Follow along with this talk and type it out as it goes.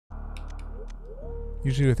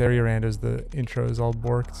Usually with area randos, the intro is all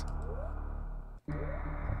borked.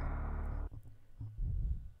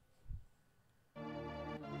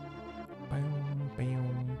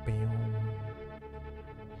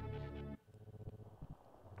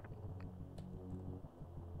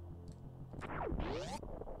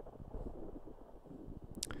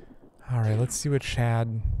 Alright, let's see what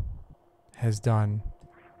Shad has done.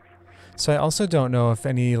 So I also don't know if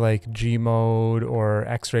any like G mode or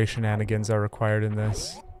X-ray shenanigans are required in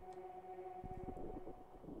this.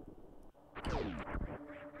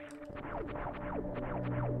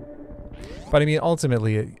 But I mean,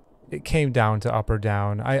 ultimately, it came down to up or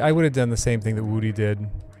down. I would have done the same thing that Woody did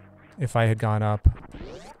if I had gone up.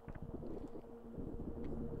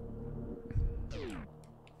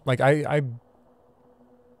 Like,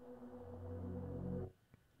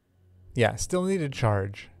 yeah, still needed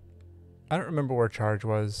charge. I don't remember where charge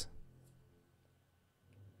was.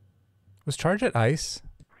 Was charge at ice?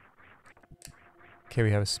 Okay,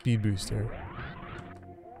 we have a speed booster.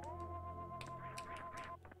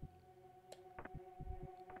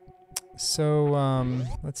 So,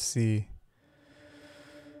 let's see.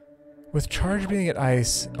 With charge being at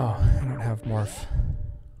ice... Oh, I don't have morph.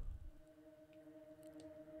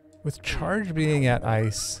 With charge being at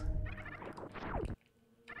ice...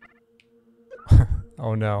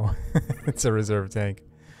 Oh no, it's a reserve tank.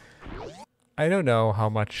 I don't know how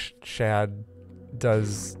much Shad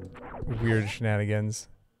does weird shenanigans.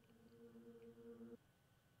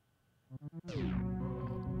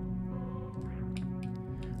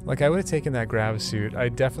 Like, I would have taken that grav suit. I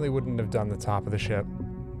definitely wouldn't have done the top of the ship.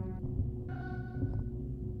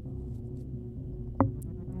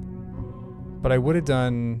 But I would have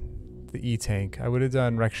done the E-tank. I would have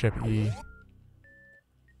done Wreck Ship E.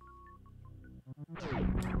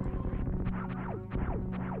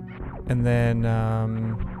 And then,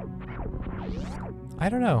 I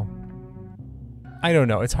don't know. I don't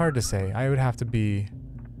know. It's hard to say. I would have to be...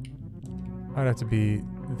 I'd have to be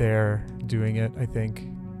there doing it, I think.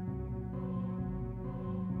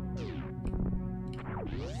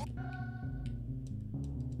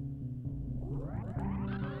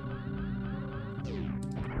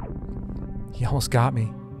 He almost got me.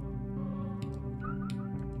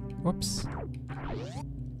 Whoops.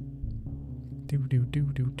 Do do do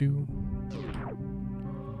do do.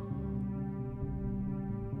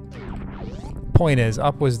 Point is,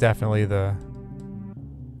 up was definitely the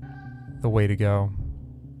way to go.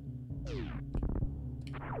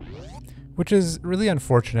 Which is really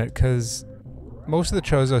unfortunate because most of the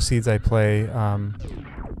Chozo seeds I play, oh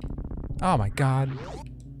my god.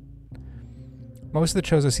 Most of the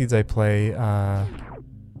Chozo seeds I play,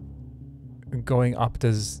 going up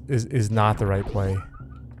is not the right play.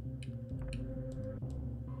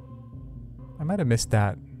 I might have missed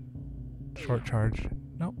that. Short charge.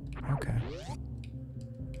 Nope. Okay.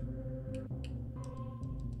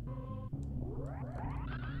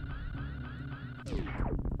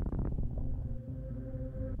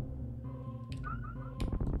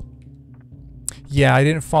 Yeah, I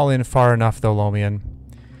didn't fall in far enough though, Lomian.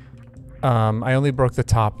 I only broke the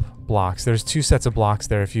top blocks. There's 2 sets of blocks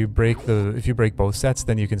there. If you break both sets,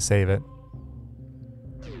 then you can save it.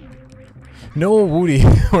 No, Woody.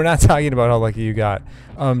 We're not talking about how lucky you got.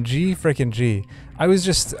 G frickin' G. I was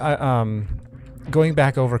just going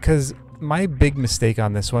back over because my big mistake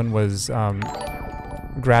on this one was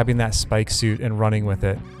grabbing that spike suit and running with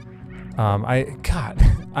it. I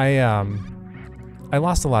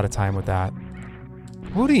lost a lot of time with that.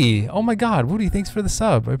 Woody! Oh my god, Woody, thanks for the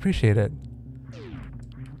sub. I appreciate it.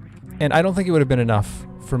 And I don't think it would have been enough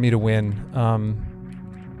for me to win.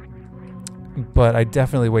 But I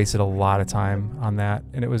definitely wasted a lot of time on that,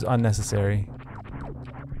 and it was unnecessary.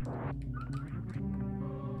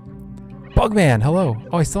 Bugman, hello!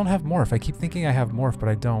 Oh, I still don't have morph. I keep thinking I have morph, but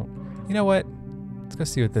I don't. You know what? Let's go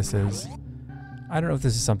see what this is. I don't know if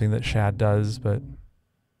this is something that Shad does, but...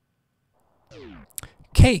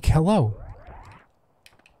 Cake, hello!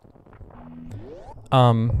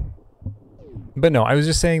 But no, I was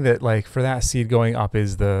just saying that, like, for that seed going up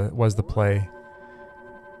was the play.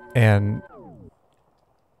 And...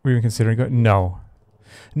 Were you considering going? No.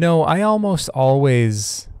 No, I almost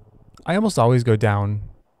always go down.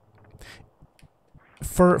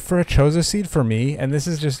 For a Chozo seed for me, and this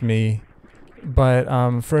is just me, but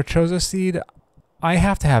for a Chozo seed, I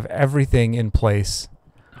have to have everything in place.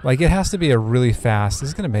 Like, it has to be a really fast... This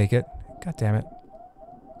is gonna make it. God damn it.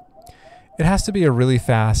 It has to be a really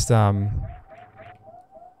fast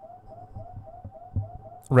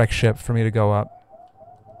wreck ship for me to go up.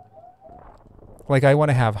 Like, I want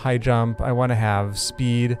to have high jump, I want to have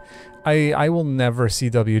speed. I will never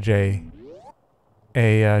CWJ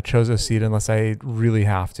a Chozo seed unless I really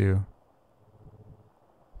have to.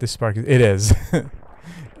 This spark is, it is.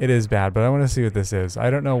 It is bad, but I want to see what this is. I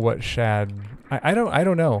don't know what Shad, I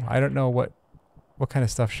don't know. I don't know what kind of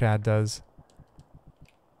stuff Shad does.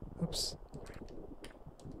 Oops.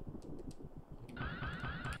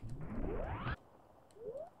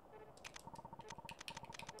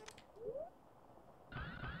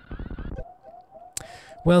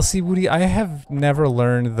 Well, see, Woody, I have never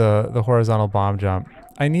learned the horizontal bomb jump.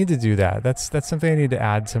 I need to do that. That's something I need to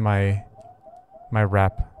add to my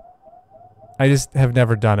rep. I just have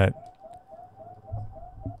never done it.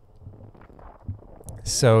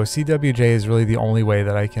 So CWJ is really the only way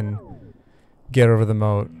that I can get over the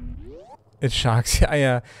moat. It shocks.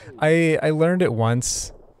 I learned it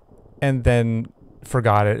once and then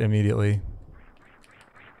forgot it immediately.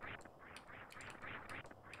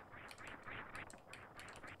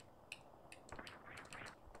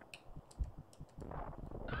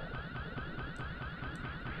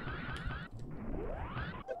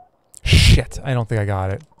 Shit, I don't think I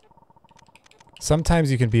got it.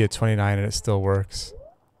 Sometimes you can be at 29 and it still works.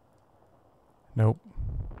 Nope.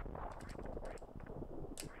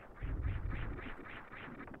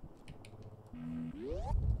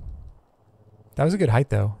 That was a good height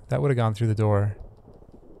though. That would have gone through the door.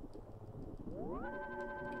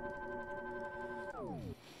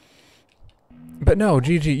 But no,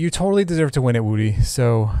 GG, you totally deserve to win it, Woody.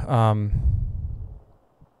 So,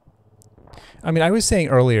 I mean, I was saying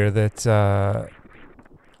earlier that,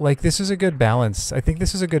 like, this is a good balance. I think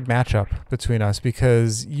this is a good matchup between us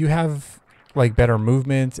because you have, like, better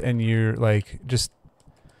movement and you're, like, just...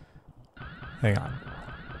 Hang on.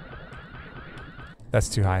 That's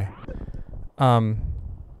too high. No.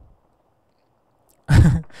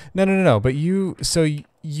 But you... So,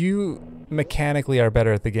 you mechanically are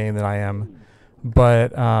better at the game than I am.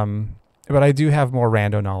 But I do have more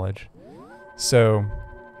rando knowledge. So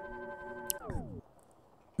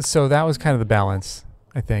that was kind of the balance,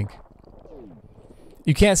 I think.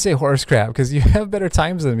 You can't say horse crap because you have better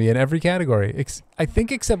times than me in every category. I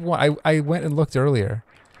think except one. I went and looked earlier.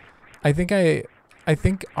 I think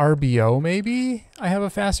RBO maybe I have a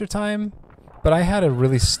faster time, but I had a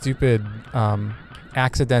really stupid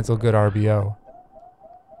accidental good RBO.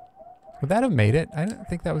 Would that have made it? I didn't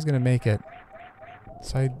think that was going to make it.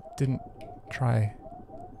 So I didn't try.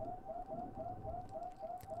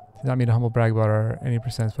 Did not mean to humble brag about our any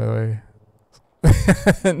percents, by the way.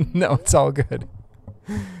 No, it's all good.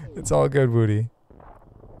 It's all good, Woody.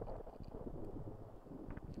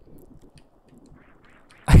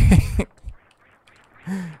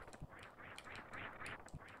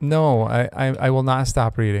 No, I will not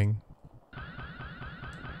stop reading.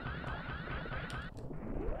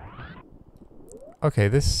 Okay,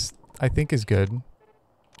 this I think is good.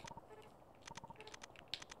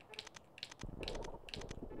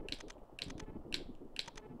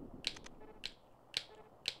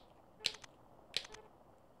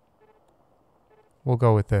 We'll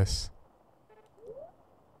go with this.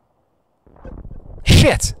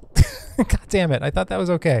 Shit! God damn it, I thought that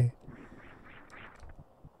was okay.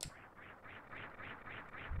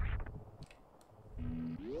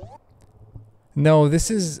 No,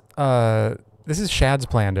 this is Shad's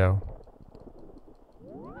plando.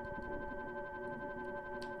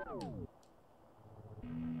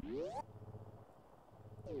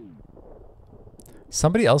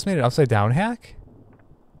 Somebody else made an upside down hack?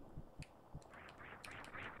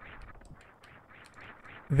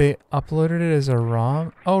 They uploaded it as a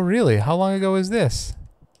ROM? Oh, really? How long ago is this?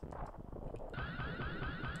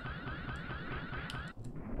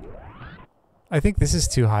 I think this is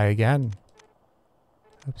too high again.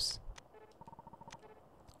 Oops.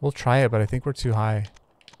 We'll try it, but I think we're too high.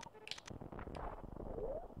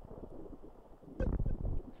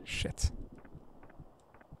 Shit.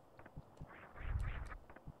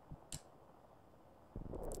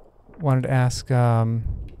 Wanted to ask,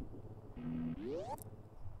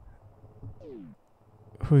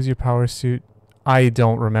 who's your power suit? I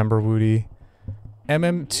don't remember, Woody.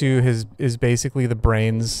 MM2 is basically the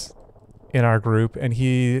brains in our group, and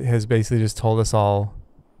he has basically just told us all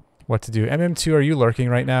what to do. MM2, are you lurking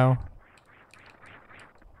right now?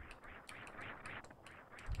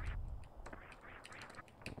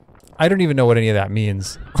 I don't even know what any of that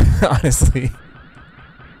means, honestly.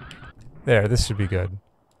 There, this should be good.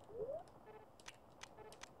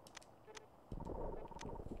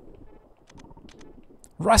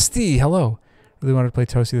 Rusty, hello. Really wanted to play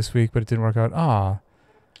Toasty this week, but it didn't work out. Aw.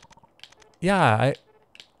 Yeah,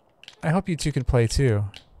 I hope you two can play too.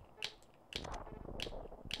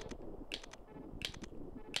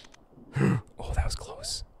 Oh, that was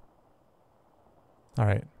close. All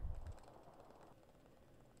right.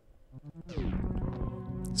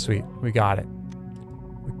 Sweet. We got it.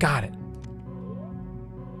 We got it.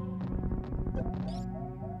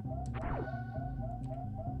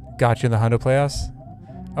 Got you in the Hundo playoffs?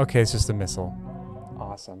 Okay, it's just a missile.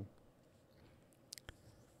 Awesome.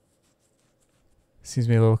 Seems to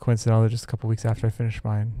be a little coincidental that just a couple weeks after I finished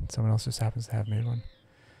mine, someone else just happens to have made one.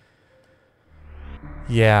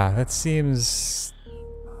 Yeah, that seems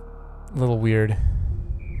a little weird.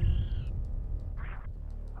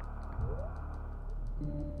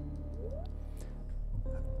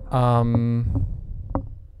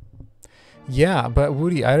 Yeah, but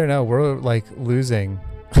Woody, I don't know. We're like losing.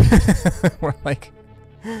 We're like,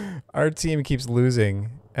 our team keeps losing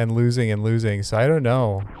and losing and losing. So I don't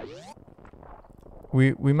know.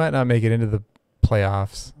 We might not make it into the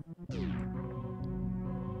playoffs.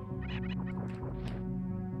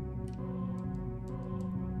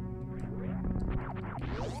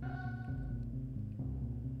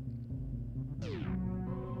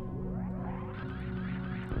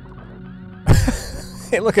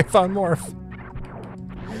 Hey, look, I found Morph.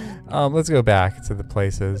 Let's go back to the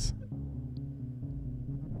places.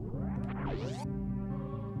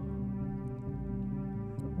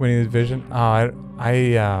 Winning the division?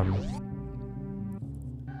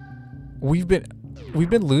 We've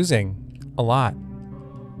been losing a lot.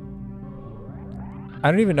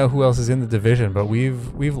 I don't even know who else is in the division, but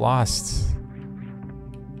we've lost.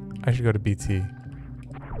 I should go to BT.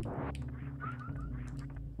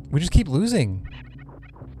 We just keep losing.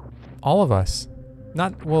 All of us.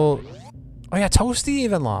 Not, well... Oh yeah, Toasty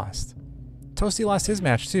even lost. Toasty lost his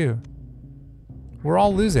match too. We're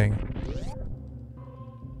all losing.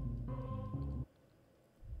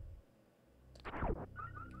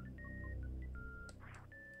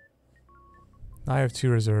 Now I have 2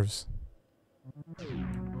 reserves.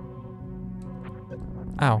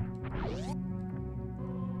 Ow.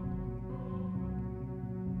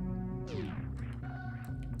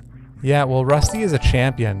 Yeah, well, Rusty is a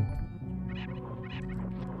champion.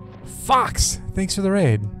 Fox! Thanks for the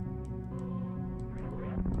raid.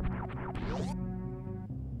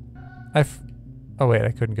 Oh wait,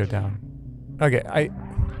 I couldn't go down. Okay, I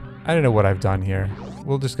don't know what I've done here.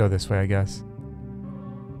 We'll just go this way, I guess.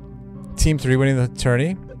 Team 3 winning the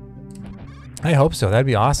tourney? I hope so. That'd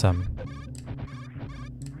be awesome.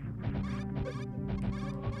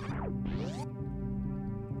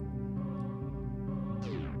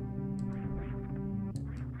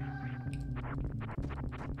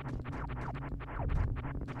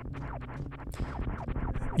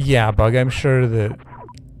 Yeah, Bug, I'm sure it'd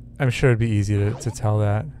be easy to tell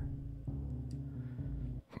that.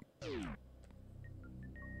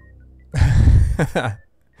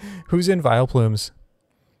 Who's in Vile Plumes?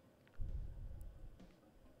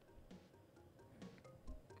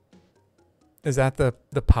 Is that the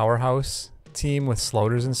powerhouse team with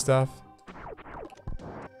Sloters and stuff?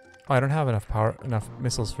 Oh, I don't have enough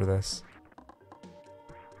missiles for this.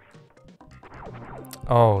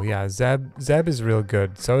 Oh yeah, Zeb is real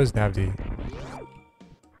good. So is Navdi.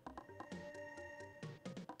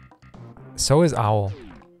 So is Owl.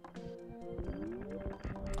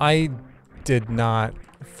 I did not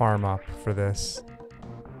farm up for this.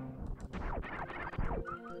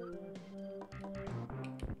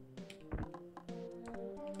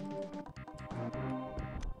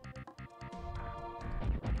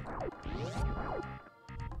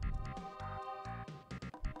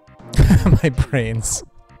 My brains.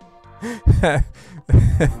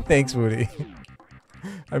 Thanks, Woody.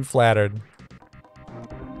 I'm flattered.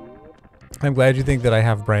 I'm glad you think that I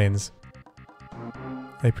have brains.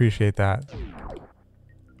 I appreciate that.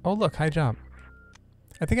 Oh look, high jump.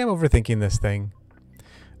 I think I'm overthinking this thing.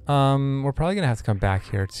 We're probably gonna have to come back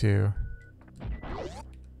here too.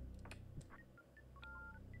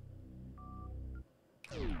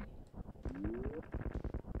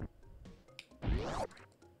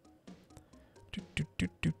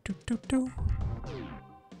 All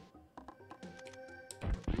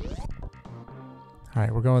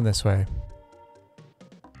right, we're going this way.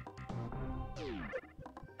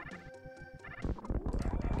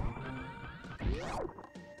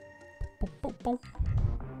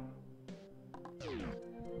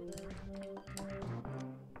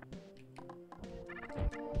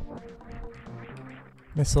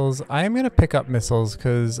 Missiles. I am going to pick up missiles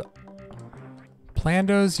because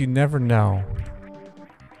Plandos, you never know.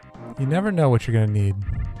 You never know what you're going to need.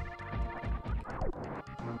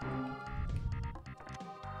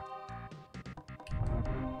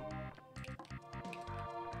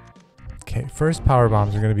 Okay, first power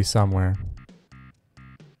bombs are going to be somewhere.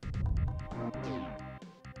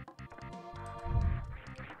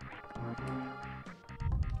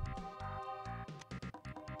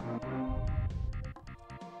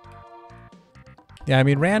 Yeah, I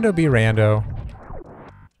mean, rando be rando.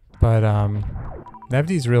 But,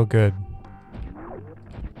 Nevdi's real good.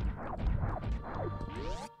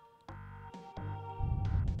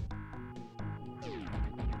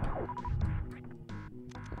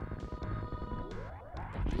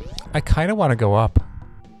 I kind of want to go up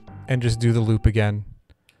and just do the loop again.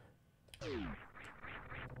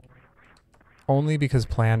 Only because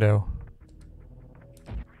plando.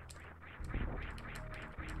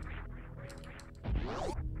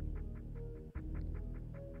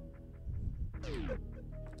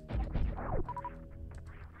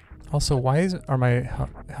 Also, why is my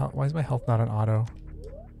health not on auto?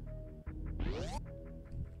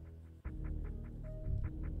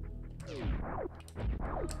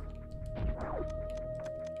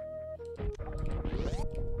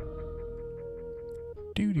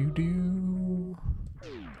 Do.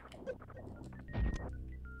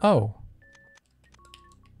 Oh.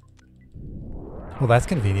 Well, that's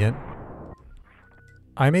convenient.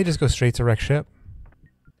 I may just go straight to wreck ship.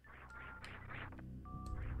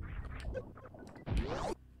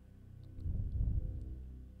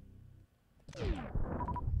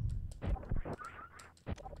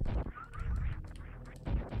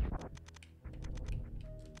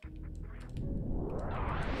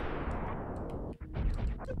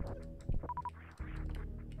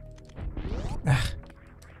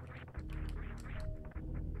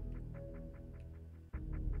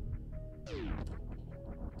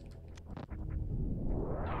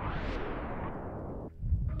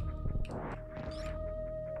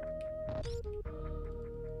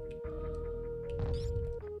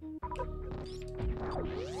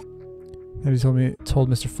 He told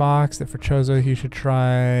Mr. Fox that for Chozo he should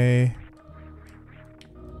try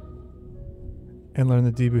and learn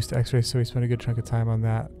the D-boost X-ray, so he spent a good chunk of time on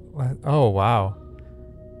that. Oh, wow.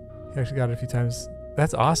 He actually got it a few times.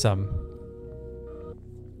 That's awesome.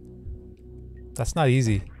 That's not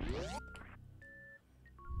easy.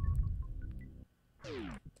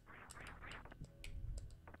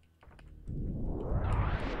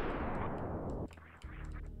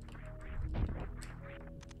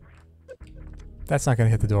 That's not going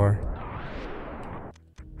to hit the door.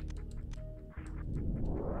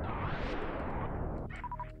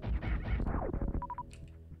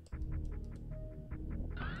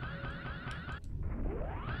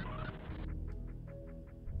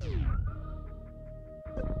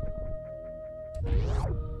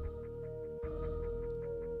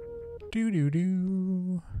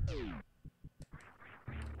 Do.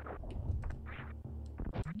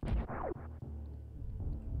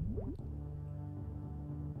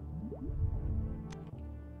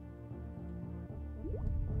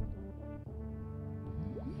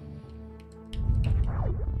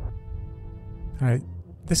 Alright,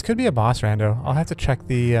 this could be a boss rando. I'll have to check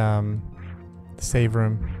the save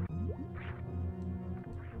room.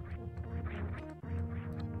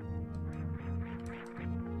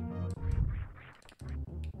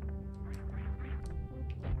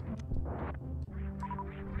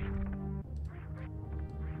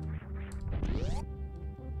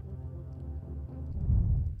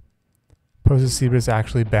 Poses Zebra is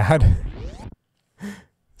actually bad.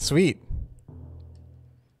 Sweet.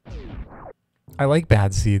 I like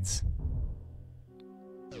bad seeds.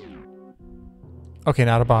 Okay,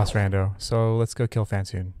 not a boss rando, so let's go kill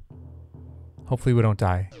Fansoon. Hopefully we don't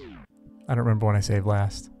die. I don't remember when I saved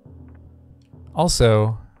last.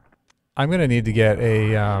 Also, I'm gonna need to get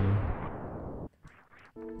a I'm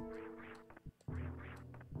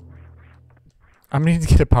gonna need to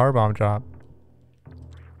get a powerbomb drop.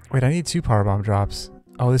 Wait, I need 2 powerbomb drops.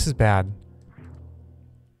 Oh, this is bad.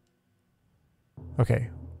 Okay,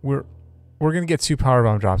 we're gonna get 2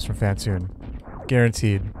 powerbomb drops from Fansoon.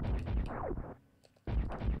 Guaranteed.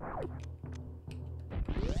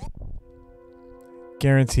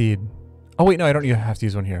 Guaranteed. Oh wait, no, I don't have to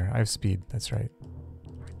use one here. I have speed, that's right.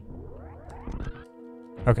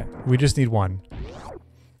 Okay, we just need 1.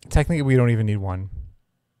 Technically, we don't even need 1.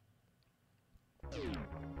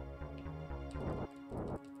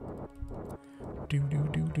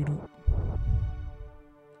 Do.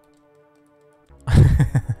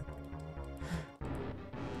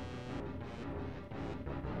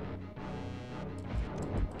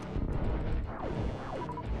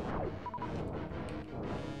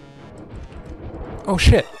 Oh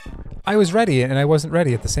shit! I was ready and I wasn't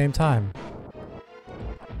ready at the same time.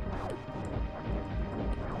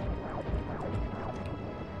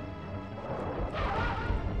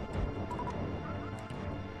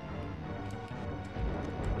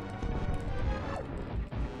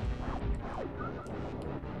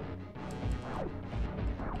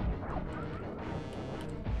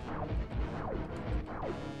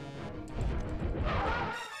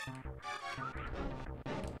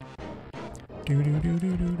 Do do do do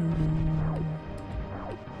do do do.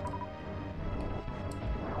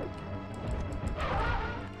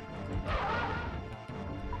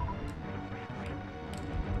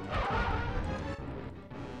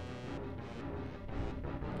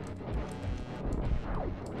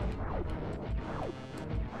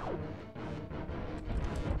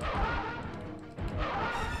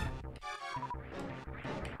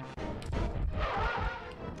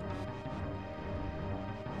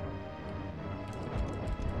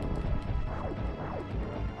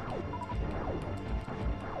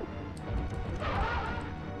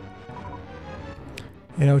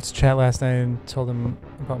 You know, it's chat last night and told him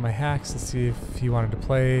about my hacks to see if he wanted to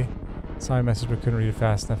play. Saw my message but couldn't read it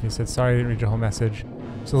fast enough. He said, sorry I didn't read your whole message.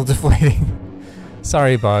 It's a little deflating.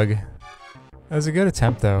 Sorry, bug. That was a good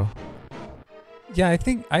attempt, though. Yeah, I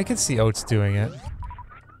think I could see Oats doing it.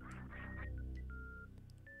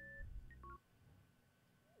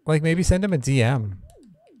 Like, maybe send him a DM.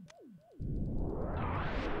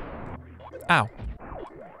 Ow.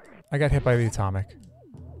 I got hit by the atomic.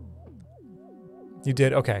 You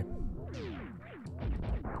did? Okay.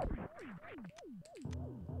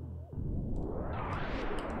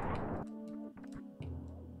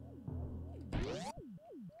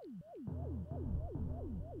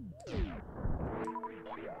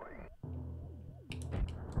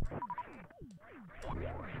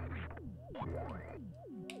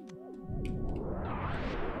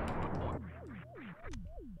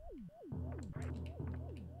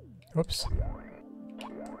 Whoops.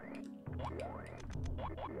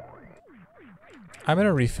 I'm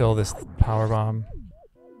gonna refill this power bomb.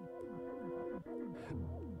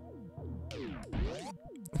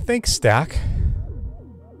 Thanks, Stack.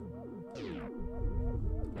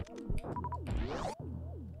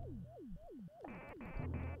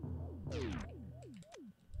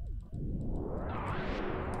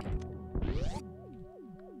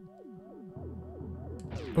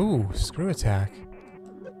 Ooh, screw attack.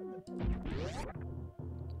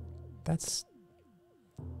 That's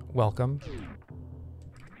welcome.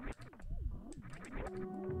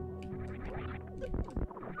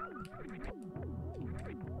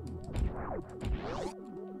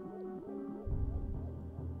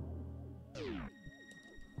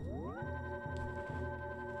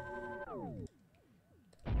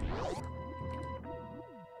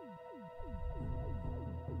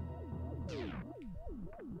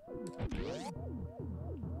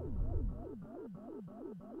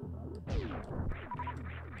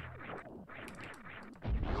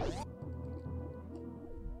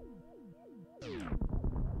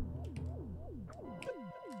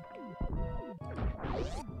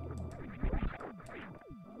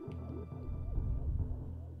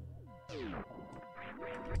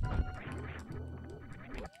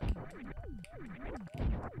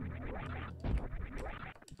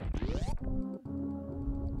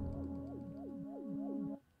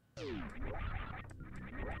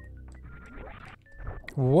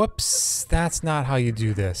 Whoops, that's not how you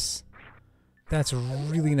do this. That's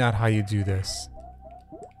really not how you do this.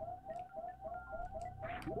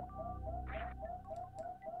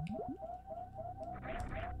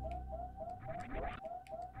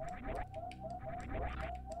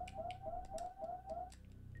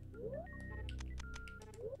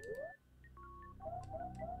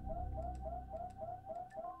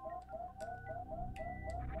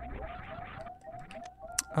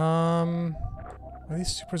 Are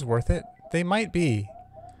these supers worth it? They might be.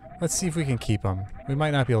 Let's see if we can keep them. We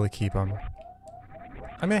might not be able to keep them.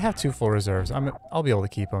 I mean, I have 2 full reserves. I'll be able to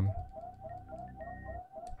keep them.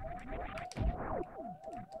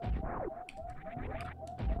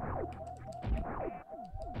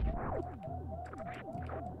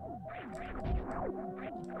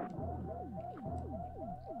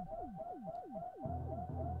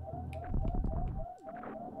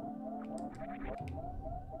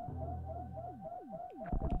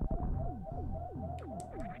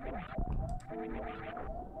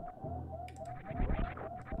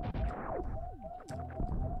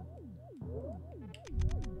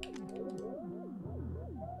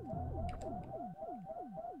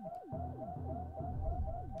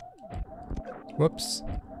 Whoops.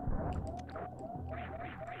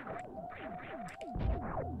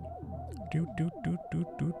 Doot doot doot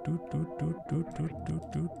doot doot doot doot doot doot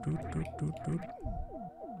doot doot doot doot doot doot.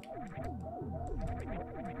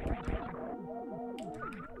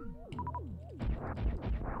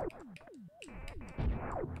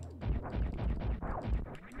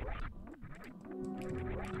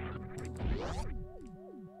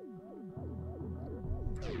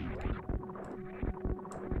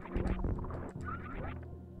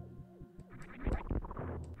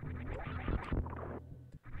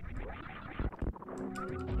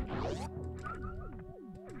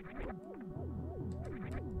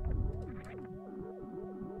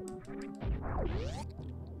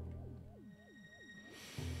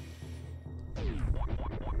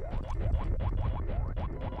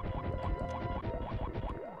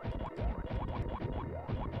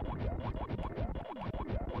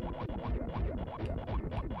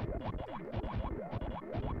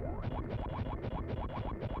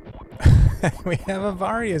 We have a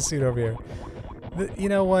Varia suit over here. You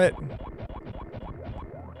know what?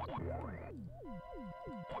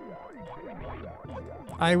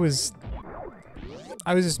 I was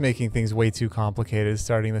just making things way too complicated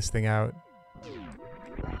starting this thing out.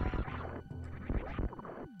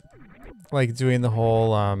 Like doing the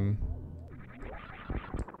whole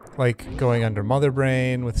like going under Mother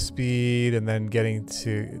Brain with speed and then getting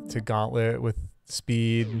to Gauntlet with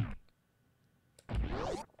speed.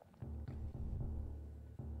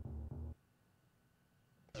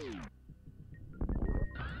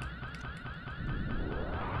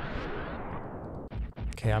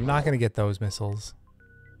 Okay, I'm not going to get those missiles.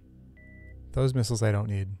 Those missiles I don't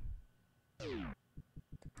need.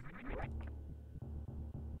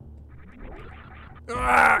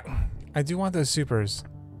 Ah! I do want those supers.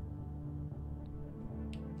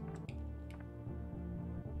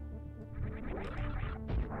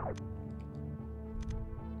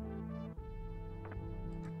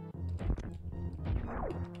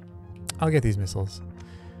 I'll get these missiles.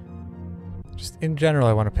 Just in general,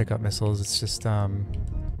 I want to pick up missiles. It's just,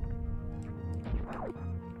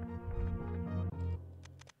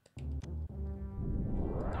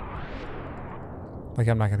 like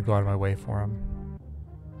I'm not going to go out of my way for them.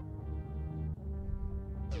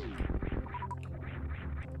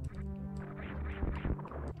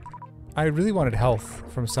 I really wanted health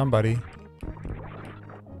from somebody.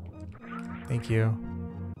 Thank you.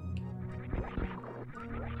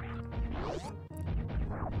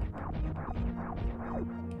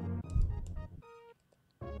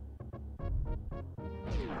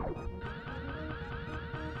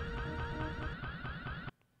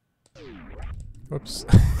 Whoops.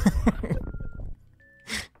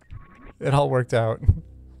 It all worked out.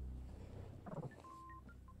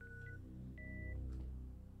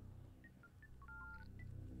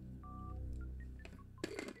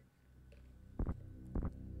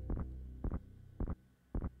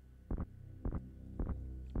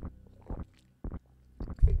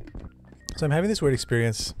 So I'm having this weird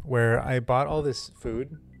experience where I bought all this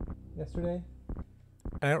food yesterday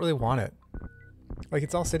and I don't really want it. Like,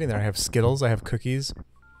 it's all sitting there. I have Skittles, I have cookies.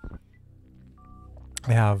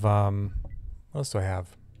 I have, what else do I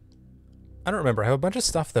have? I don't remember. I have a bunch of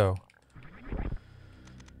stuff, though.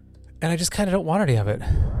 And I just kind of don't want any of it.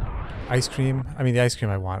 Ice cream. I mean, the ice cream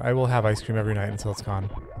I want. I will have ice cream every night until it's gone.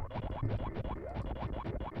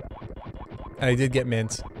 And I did get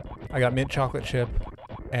mint. I got mint chocolate chip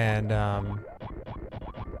and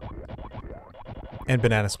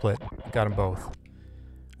banana split. Got them both.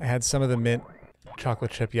 I had some of the mint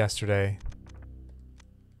chocolate chip yesterday.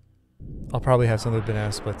 I'll probably have some of the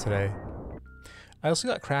banana split today. I also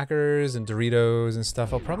got crackers and Doritos and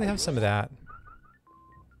stuff. I'll probably have some of that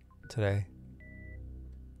today.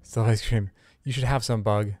 Still ice cream. You should have some,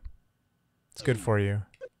 Bug. It's good for you.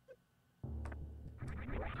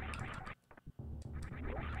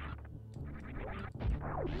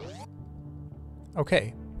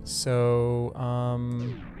 Okay, so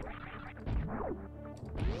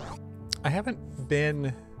I haven't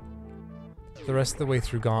been the rest of the way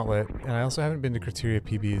through Gauntlet, and I also haven't been to Criteria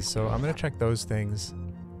PBs, so I'm gonna check those things.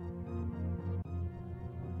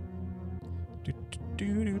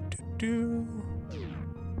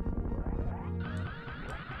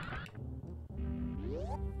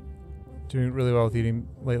 Doing really well with eating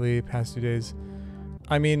lately, past 2 days.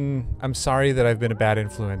 I mean, I'm sorry that I've been a bad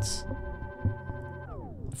influence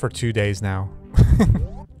for 2 days now.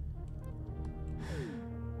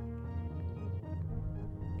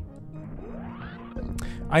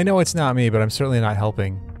 I know it's not me, but I'm certainly not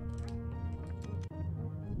helping.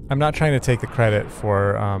 I'm not trying to take the credit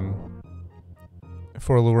for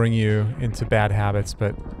luring you into bad habits,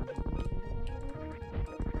 but...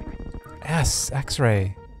 Yes,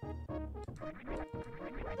 X-ray.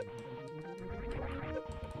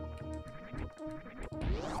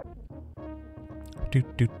 Do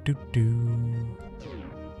do do do.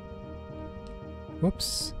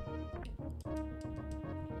 Whoops.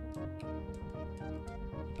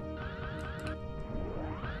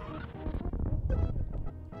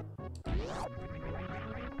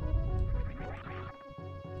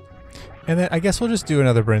 And then I guess we'll just do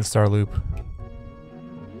another Brinstar loop.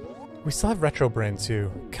 We still have Retro Brain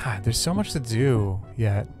too. God, there's so much to do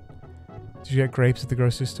yet. Did you get grapes at the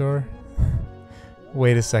grocery store?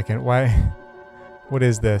 Wait a second. Why? What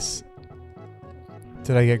is this?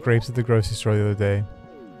 Did I get grapes at the grocery store the other day?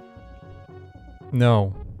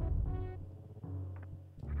 No.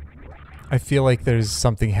 I feel like there's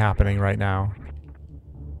something happening right now.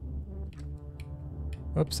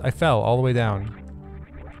 Oops, I fell all the way down.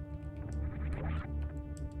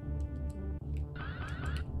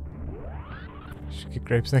 Should get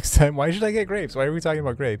grapes next time. Why should I get grapes? Why are we talking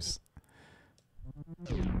about grapes?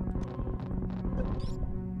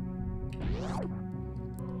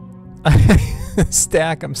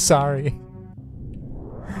 Stack, I'm sorry.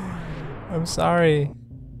 I'm sorry.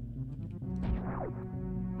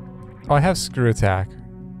 Oh, I have screw attack.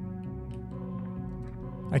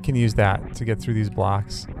 I can use that to get through these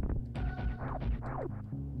blocks.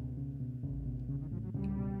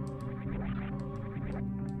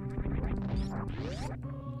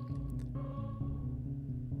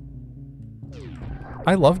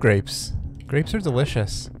 I love grapes. Grapes are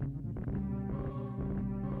delicious.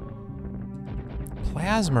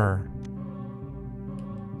 Plasma.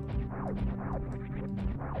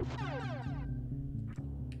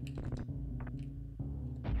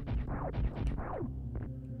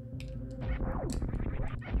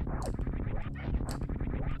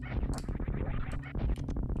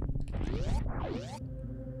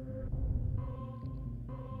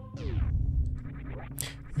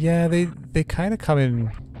 Yeah, they kind of come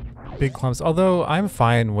in big clumps. Although I'm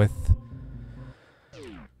fine with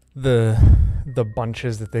the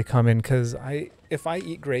bunches that they come in, because if I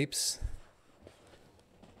eat grapes,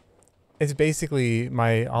 it's basically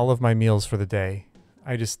all of my meals for the day.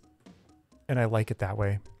 And I like it that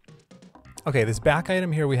way. Okay, this back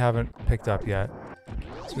item here we haven't picked up yet,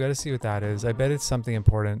 so we got to see what that is. I bet it's something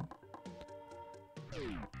important.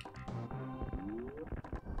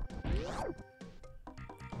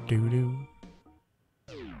 Doo-doo.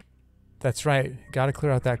 That's right. Gotta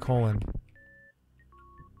clear out that colon.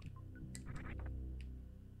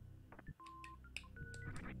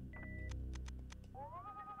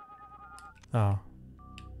 Oh.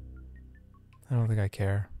 I don't think I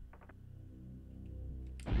care.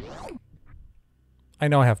 I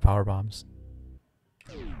know I have power bombs.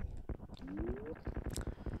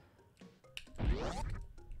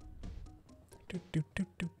 Do, do, do,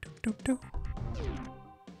 do, do, do, do.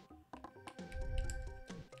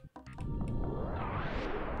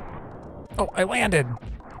 Oh, I landed!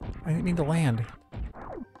 I didn't mean to land.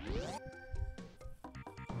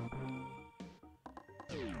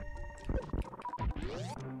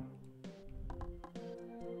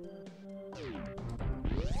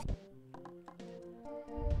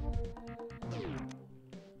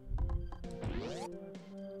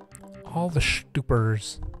 All the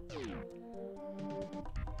stupers.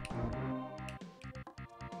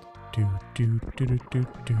 Do do do do do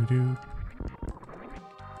do do.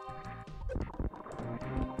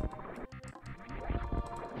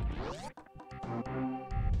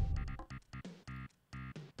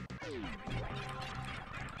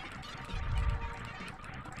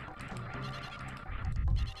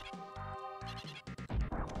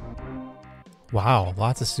 Wow,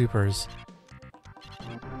 lots of supers.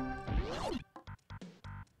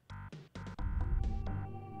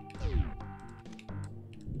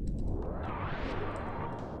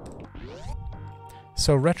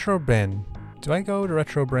 So Retro Bin. Do I go to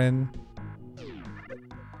Retro Bin?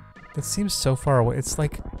 That seems so far away. It's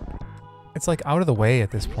like out of the way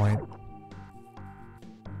at this point.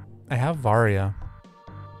 I have Varia.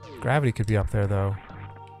 Gravity could be up there though.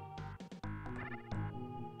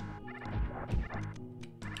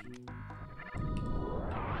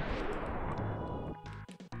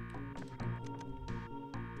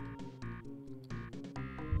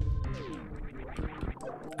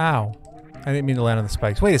 Ow. I didn't mean to land on the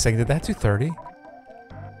spikes. Wait a second, did that do 30? Is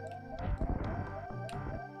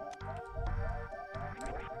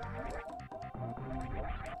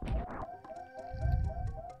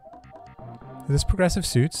this progressive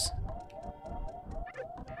suits?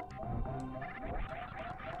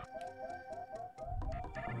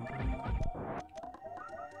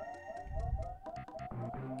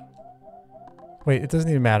 Wait, it doesn't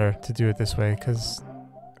even matter to do it this way, because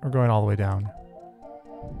we're going all the way down.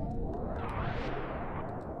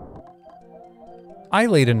 I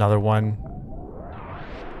laid another one.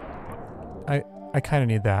 I kind of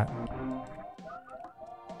need that.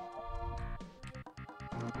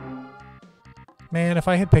 Man, if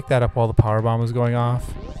I had picked that up while the power bomb was going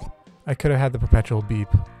off, I could have had the perpetual beep.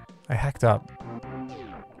 I hacked up.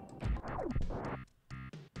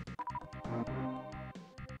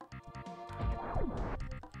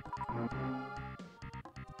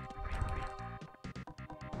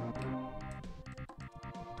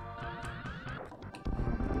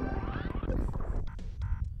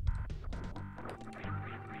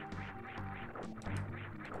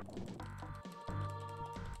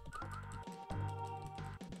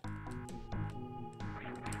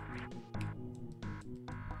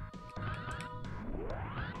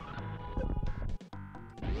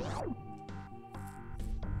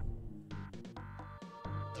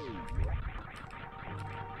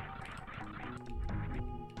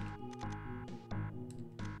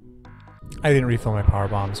 I didn't refill my power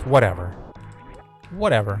bombs. Whatever.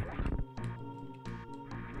 Whatever.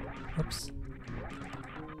 Oops.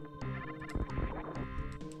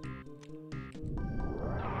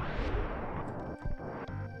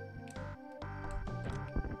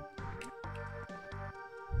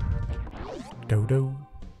 Dodo.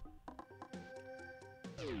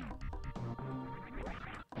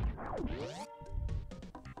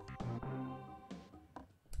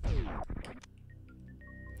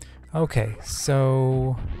 Okay,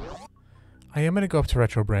 so I am gonna go up to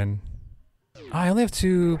Retro Bryn. I only have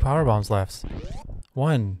 2 power bombs left.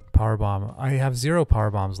 1 power bomb. I have 0 power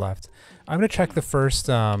bombs left. I'm gonna check the first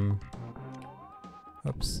oops.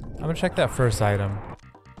 I'm gonna check that first item.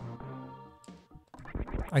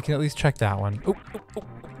 I can at least check that one. Oh, oh, oh.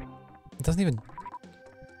 It doesn't even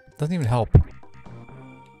help. It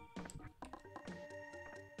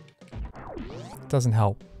doesn't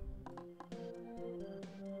help.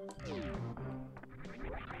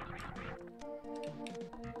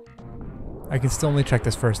 I can still only check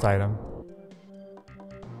this first item.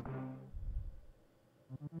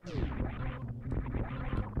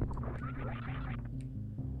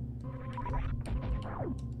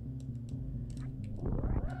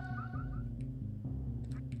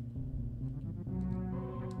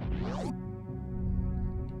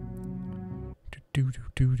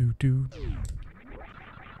 Do.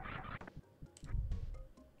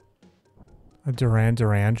 A Duran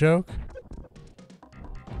Duran joke?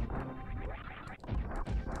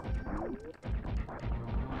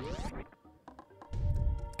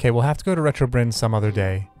 Okay, we'll have to go to Retro Bryn some other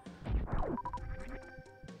day.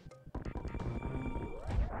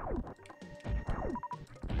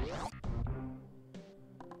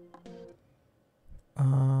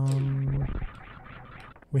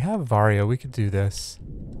 We have Vario, we could do this.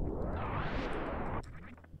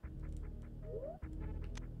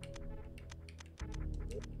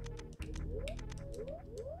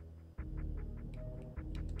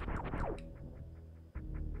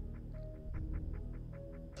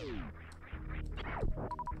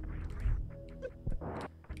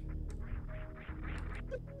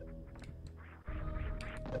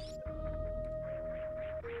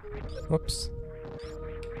 Whoops.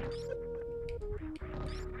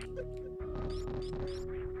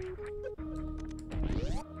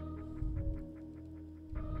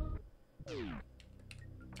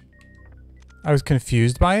 I was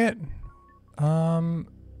confused by it.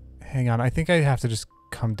 Hang on. I think I have to just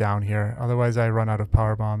come down here. Otherwise I run out of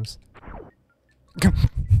power bombs. What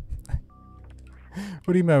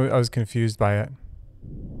do you mean I was confused by it?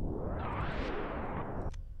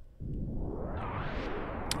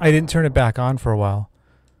 I didn't turn it back on for a while.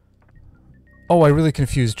 Oh, I really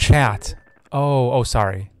confused chat. Oh,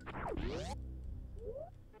 sorry.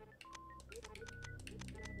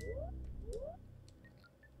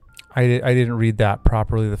 I didn't read that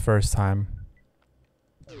properly the first time.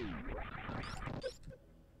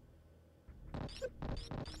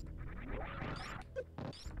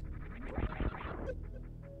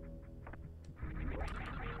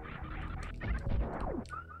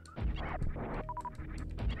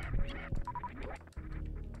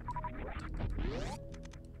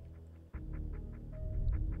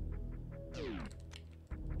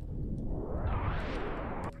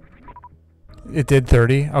 It did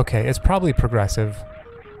 30? Okay, it's probably progressive.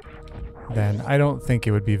 Then I don't think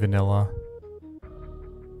it would be vanilla.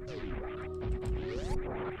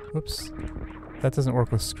 Whoops. That doesn't work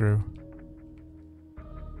with screw.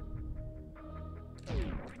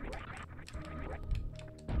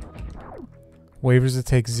 Waivers that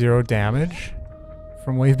take 0 damage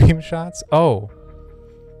from wave beam shots? Oh.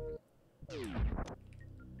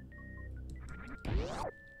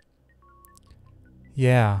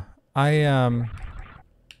 Yeah.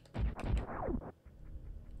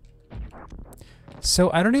 So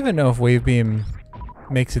I don't even know if wave beam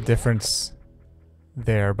makes a difference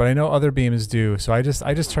there, but I know other beams do, so I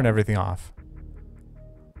just turn everything off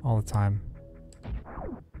all the time.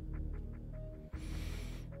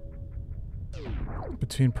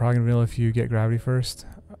 Between prog and vanilla if you get gravity first.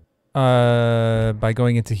 By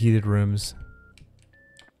going into heated rooms.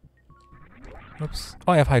 Oops.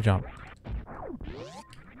 Oh, I have high jump.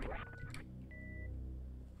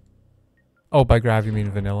 Oh, by grab you mean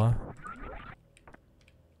vanilla?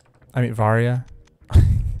 I mean Varia.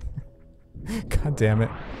 God damn it.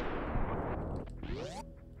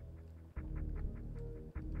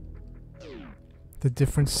 The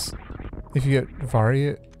difference if you get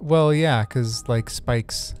Varia... Well, yeah, because, like,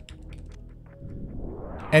 spikes.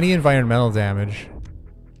 Any environmental damage.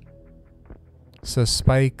 So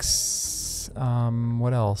spikes...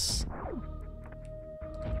 what else?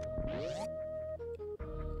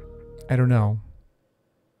 I don't know.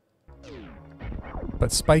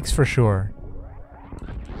 But spikes for sure.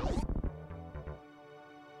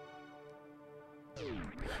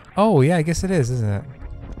 Oh, yeah, I guess it is, isn't it?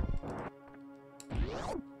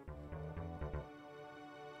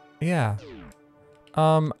 Yeah.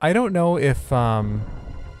 I don't know if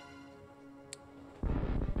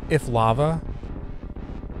lava...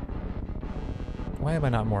 Why am I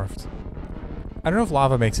not morphed? I don't know if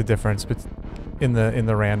lava makes a difference, but in the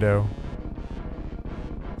rando.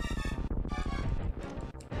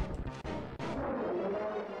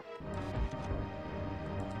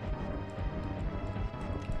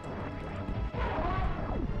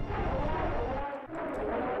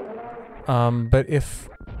 But if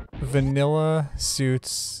vanilla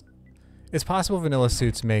suits... It's possible vanilla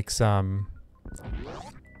suits makes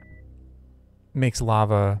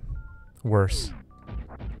lava worse.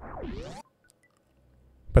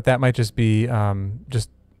 But that might just be just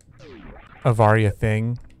a Varia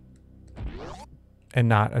thing and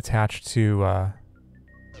not attached to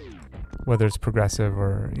whether it's progressive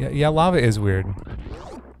or... Yeah, lava is weird.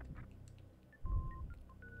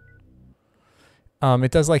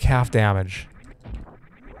 It does like half damage.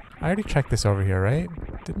 I already checked this over here, right?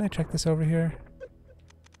 Didn't I check this over here?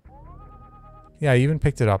 Yeah, I even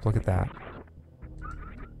picked it up. Look at that.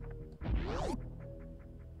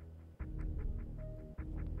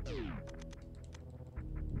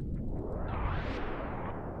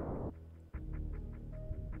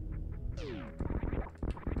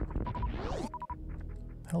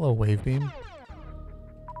 Hello, wave beam.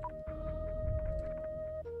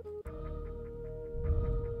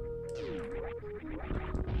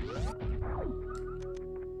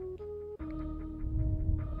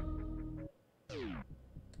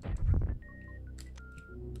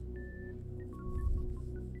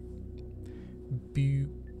 Pew,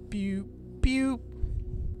 pew, pew.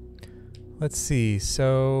 Let's see,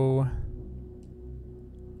 so...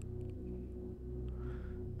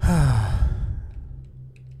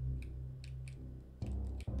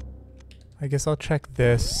 I guess I'll check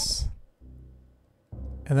this.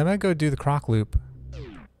 And then I'm gonna go do the croc loop.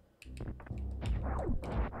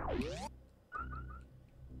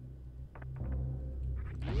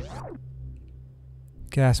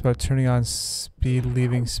 Get asked about turning on speed,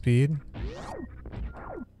 leaving speed.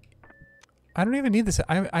 I don't even need this.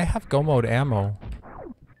 I have go mode ammo.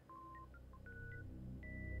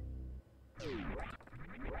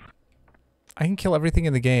 I can kill everything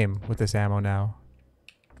in the game with this ammo now.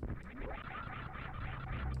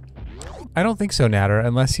 I don't think so, Natter,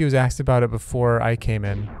 unless he was asked about it before I came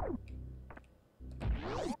in.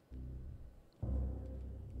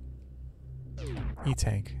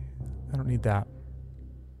 E-tank. I don't need that.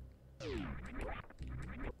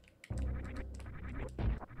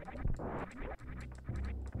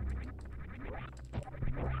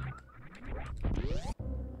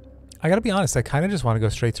 I gotta be honest, I kinda just want to go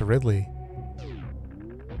straight to Ridley.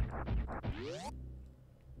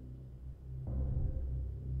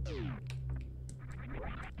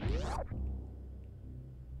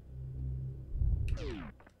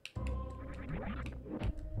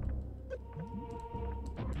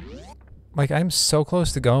 Like, I'm so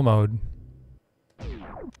close to go mode.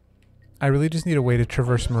 I really just need a way to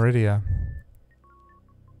traverse Meridia.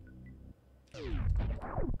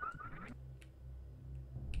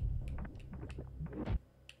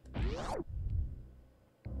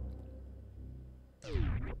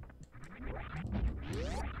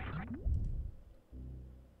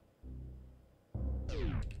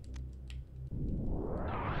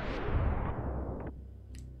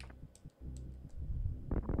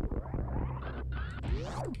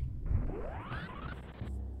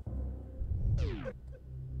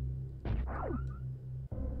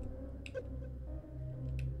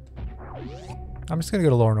 I'm just gonna go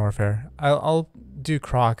to Lower Norfair. I'll do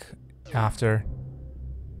Croc after.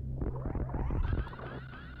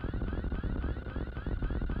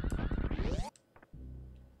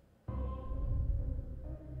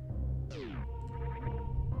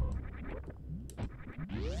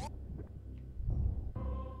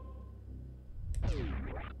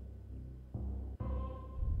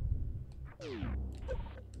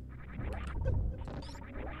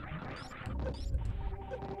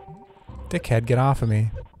 Dickhead, get off of me.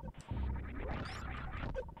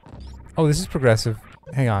 Oh, this is progressive.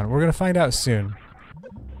 Hang on, we're gonna find out soon.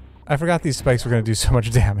 I forgot these spikes were gonna do so much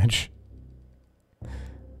damage.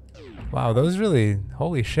 Wow, those really...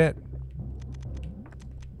 holy shit.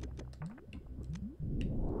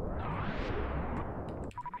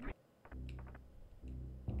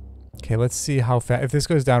 Okay, let's see how fast... if this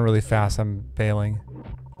goes down really fast, I'm bailing.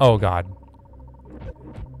 Oh god.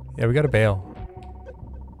 Yeah, we gotta bail.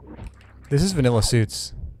 This is vanilla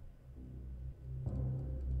suits.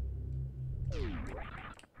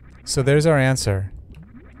 So there's our answer.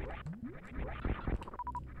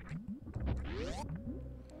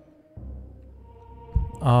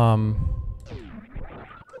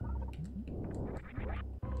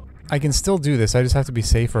 I can still do this, I just have to be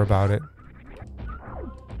safer about it.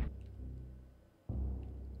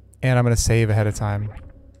 And I'm gonna save ahead of time.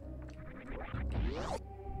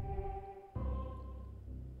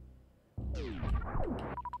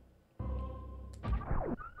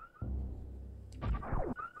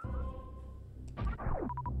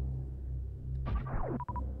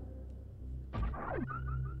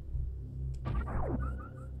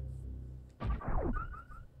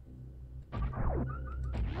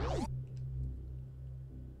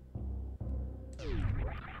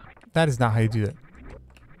 That is not how you do it.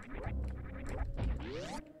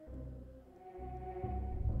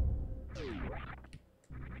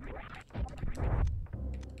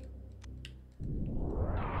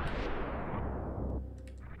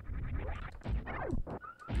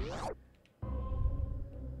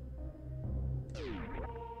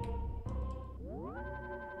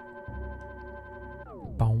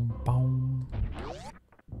 Boom, boom.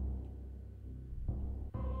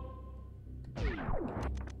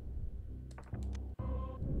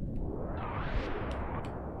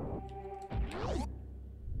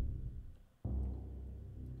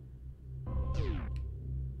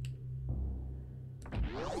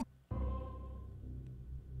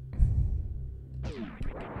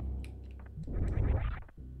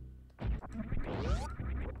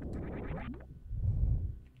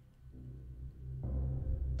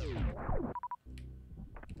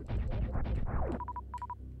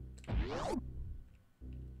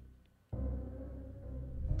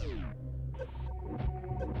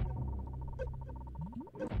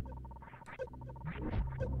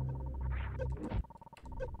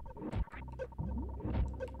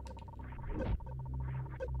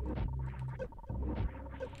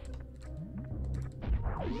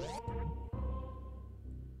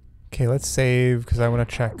 Okay, let's save because I want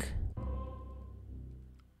to check.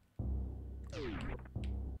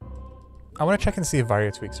 I want to check and see if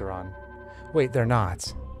Vario tweaks are on. Wait, they're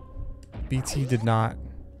not. BT did not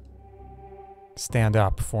stand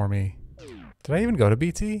up for me. Did I even go to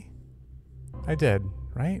BT? I did,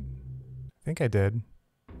 right? I think I did.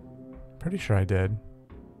 Pretty sure I did.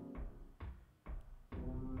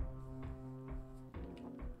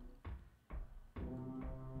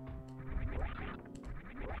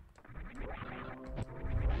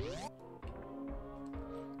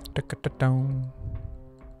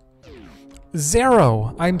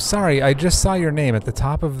 Zero! I'm sorry, I just saw your name at the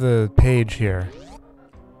top of the page here.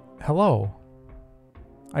 Hello.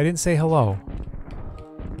 I didn't say hello.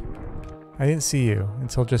 I didn't see you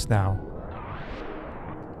until just now.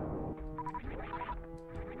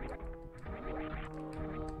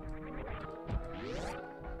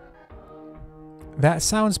 That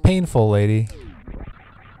sounds painful, lady.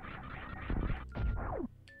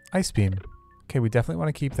 Ice beam. Okay, we definitely want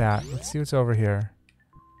to keep that. Let's see what's over here.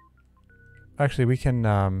 Actually, we can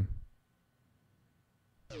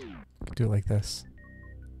do it like this.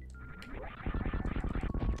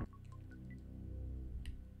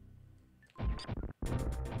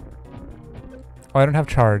 Oh, I don't have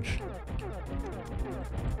charge.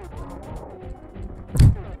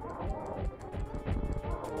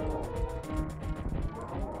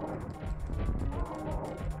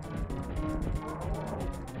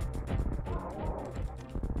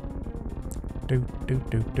 Do do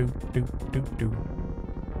do do do do do.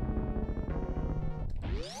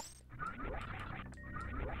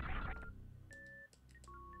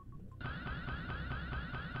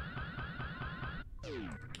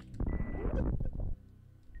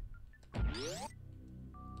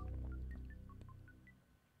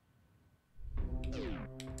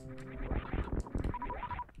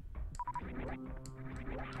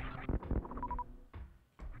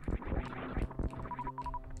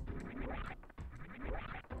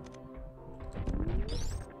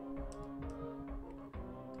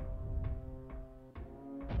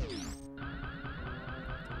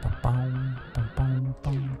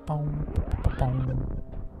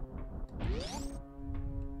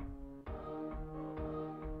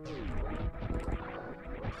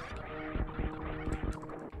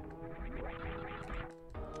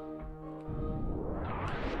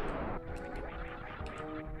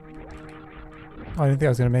 Oh, I didn't think I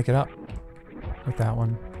was going to make it up with that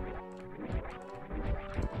one.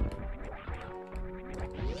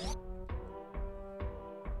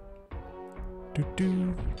 Do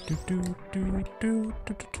do do do do do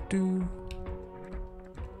do do do.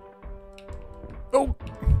 Oh!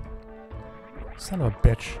 Son of a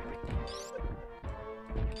bitch.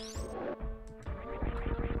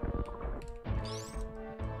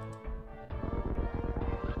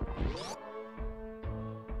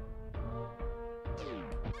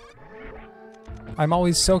 I'm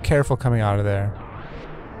always so careful coming out of there.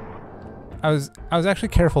 I was actually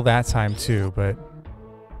careful that time too, but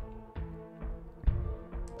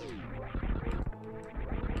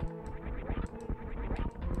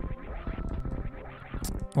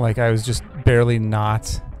like I was just barely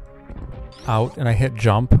not out and I hit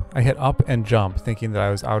jump. I hit up and jump thinking that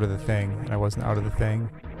I was out of the thing and I wasn't out of the thing.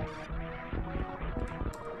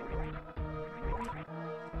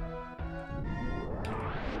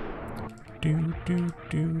 Do do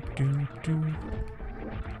do do do.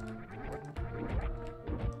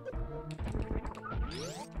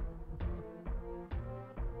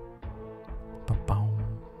 Ba-boom,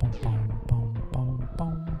 boom, boom, boom, boom,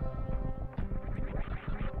 boom.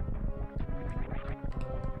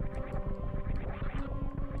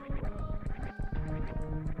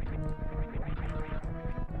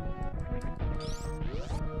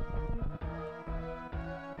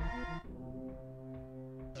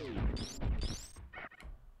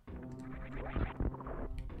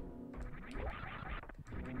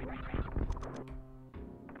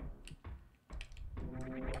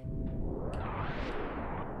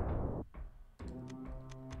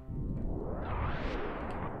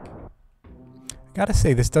 Gotta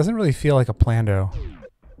say, this doesn't really feel like a plando.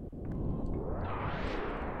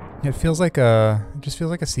 It feels like a... It just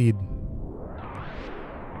feels like a seed.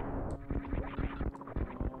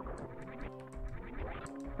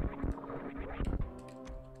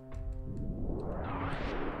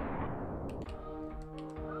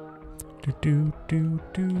 Do do do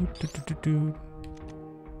do do do do do.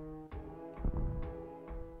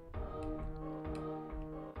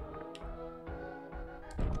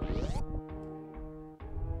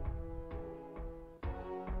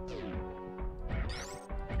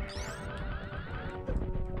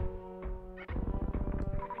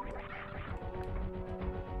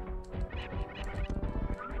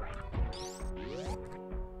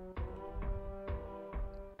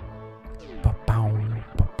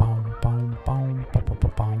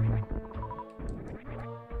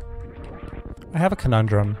 I have a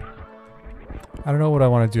conundrum. I don't know what I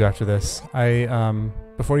want to do after this.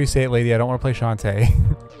 Before you say it, lady, I don't want to play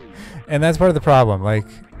Shantae. And that's part of the problem. Like,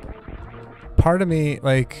 part of me,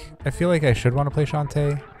 like, I feel like I should want to play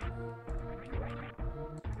Shantae.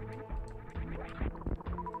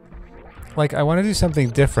 Like, I want to do something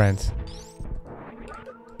different.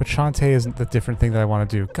 But Shantae isn't the different thing that I want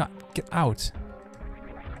to do. God, get out.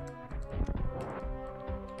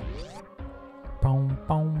 Boom,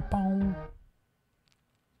 boom, boom.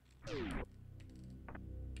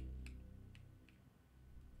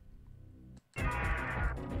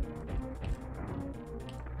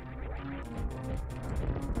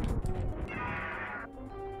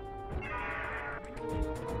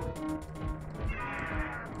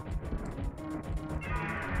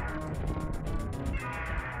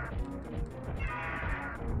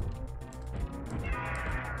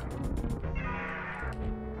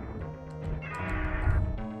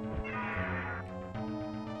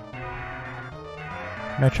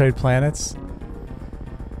 Metroid planets?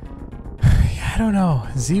 Yeah, I don't know.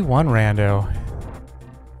 Z1 rando.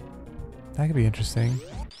 That could be interesting.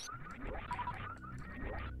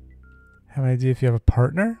 Have an idea if you have a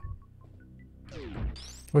partner?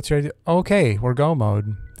 What's your idea? Okay, we're go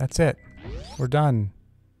mode. That's it. We're done.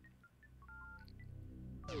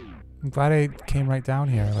 I'm glad I came right down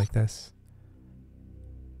here like this.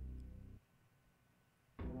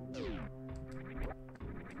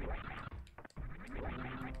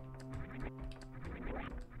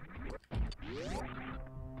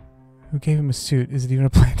 Who gave him a suit? Is it even a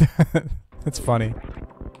plant? That's funny.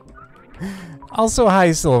 Also,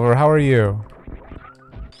 hi, Silver. How are you?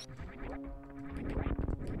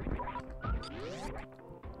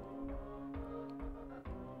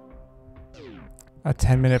 A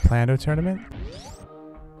 10-minute plando tournament?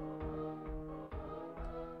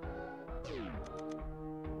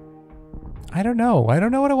 I don't know. I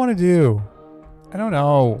don't know what I want to do. I don't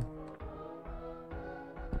know.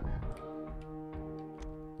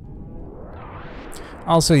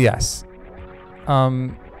 Also, yes.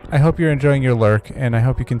 I hope you're enjoying your lurk, and I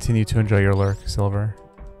hope you continue to enjoy your lurk, Silver.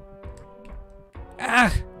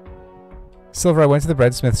 Ah! Silver, I went to the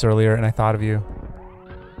breadsmiths earlier and I thought of you.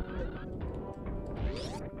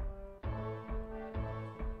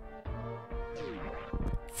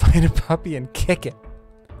 Find a puppy and kick it.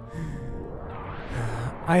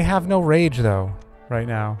 I have no rage though, right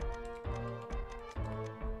now.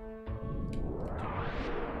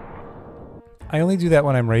 I only do that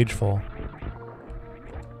when I'm rageful.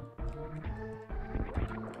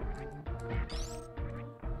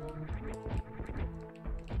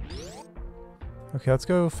 Okay, let's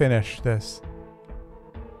go finish this.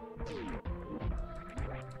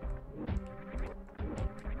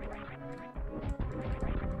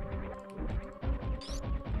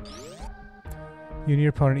 You and your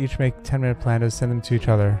opponent each make 10-minute plandos, send them to each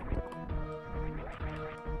other.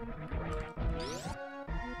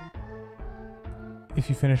 If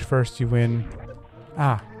you finish first, you win.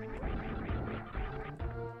 Ah.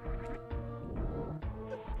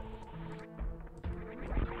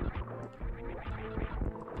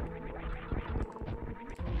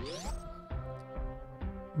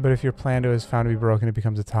 But if your plando is found to be broken, it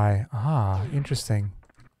becomes a tie. Ah, interesting.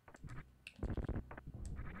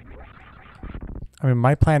 I mean,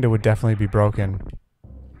 my plando would definitely be broken.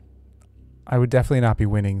 I would definitely not be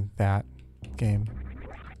winning that game.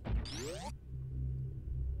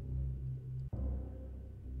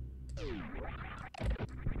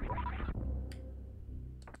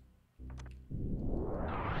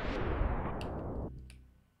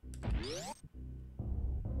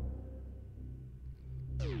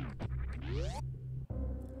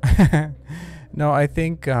 No, I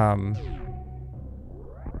think, oh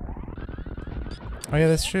yeah,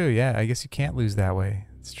 that's true. Yeah, I guess you can't lose that way.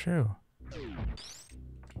 It's true.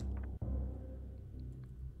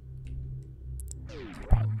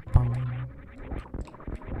 Bum, bum.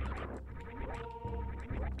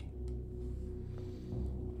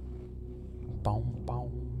 Bum, bum.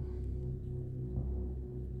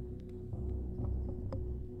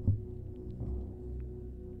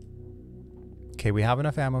 Okay, we have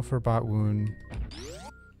enough ammo for bot wound.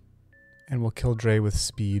 And we'll kill Dre with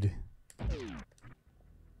speed.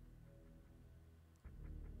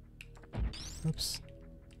 Oops.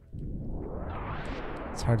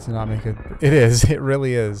 It's hard to not make it. It is. It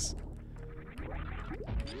really is.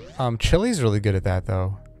 Chili's really good at that,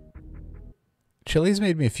 though. Chili's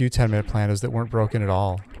made me a few 10-minute plandos that weren't broken at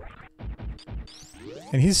all.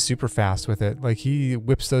 And he's super fast with it. Like, he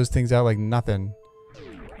whips those things out like nothing.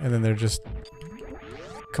 And then they're just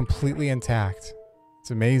completely intact.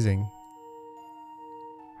 It's amazing.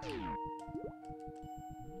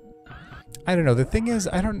 I don't know. The thing is,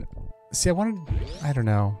 I don't... See, I don't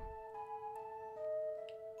know.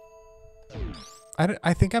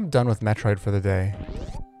 I think I'm done with Metroid for the day.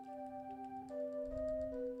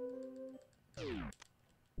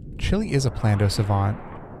 Chili is a plando savant.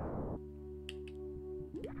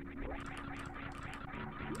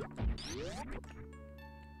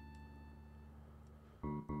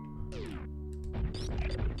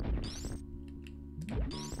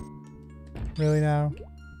 Really now?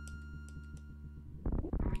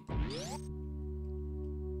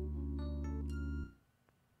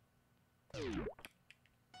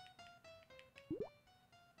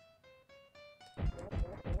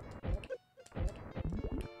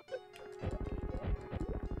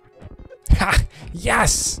 Ha!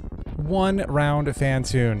 Yes! 1 round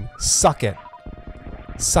Fantoon. Suck it.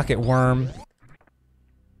 Suck it, worm.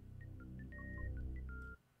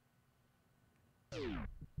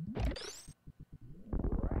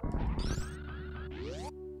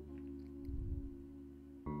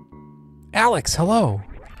 Alex, hello!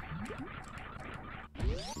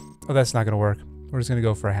 Oh, that's not gonna work. We're just gonna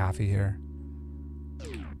go for a halfie here.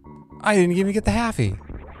 I didn't even get the halfie.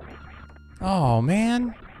 Oh,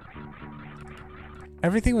 man.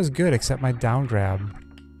 Everything was good except my down grab.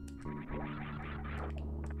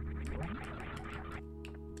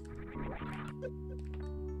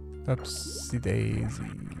 Oopsie daisy.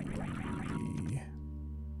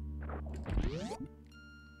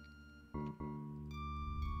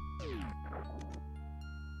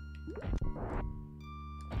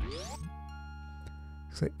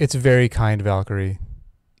 It's very kind, Valkyrie.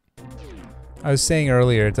 I was saying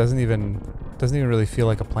earlier, it doesn't even really feel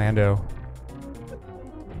like a plando.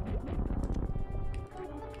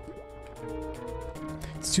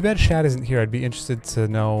 It's too bad Shad isn't here. I'd be interested to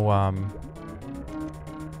know,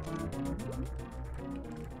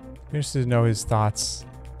 his thoughts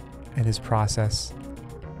and his process.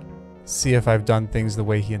 See if I've done things the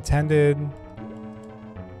way he intended.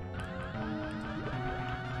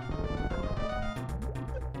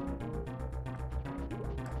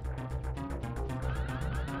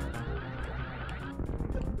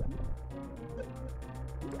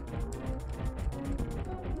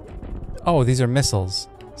 Oh, these are missiles.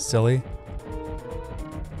 Silly.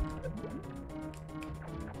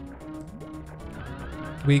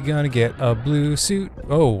 We gonna get a blue suit.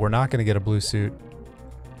 Oh, we're not gonna get a blue suit.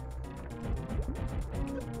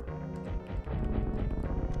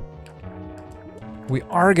 We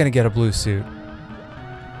are gonna get a blue suit.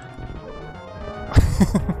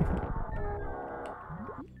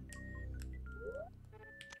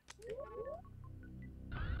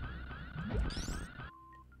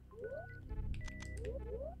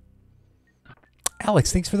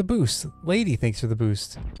 Alex, thanks for the boost. Lady, thanks for the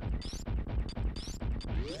boost.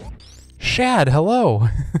 Shad, hello.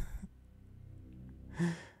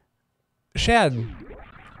 Shad.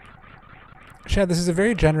 Shad, this is a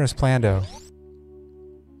very generous plando.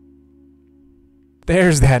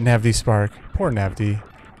 There's that Navdi spark. Poor Navdi.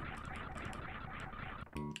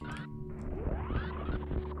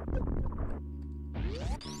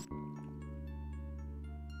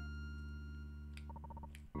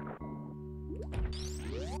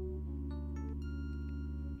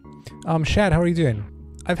 Shad, how are you doing?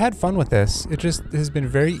 I've had fun with this. It just has been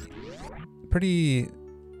pretty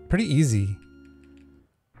easy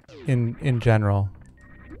in general.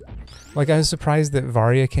 Like, I was surprised that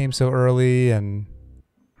Varia came so early, and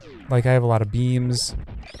like, I have a lot of beams.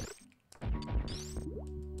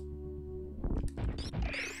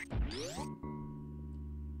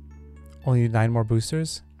 Only need 9 more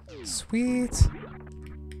boosters? Sweet!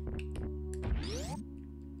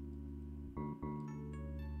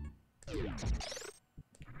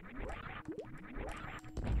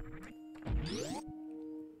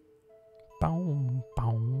 Boom,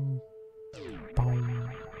 boom, boom,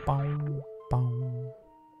 boom, boom.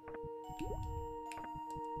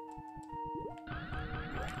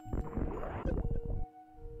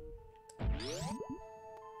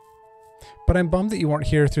 But I'm bummed that you weren't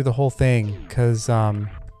here through the whole thing, because, oh.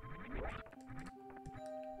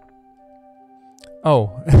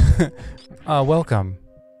 Welcome.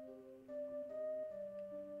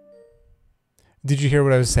 Did you hear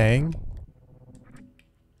what I was saying?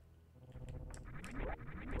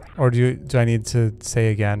 Or do I need to say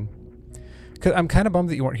again? Cause I'm kind of bummed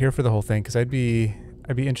that you weren't here for the whole thing, because I'd be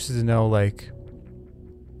interested to know, like,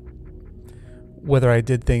 whether I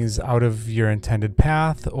did things out of your intended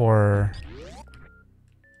path, or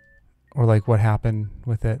like what happened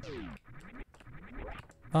with it.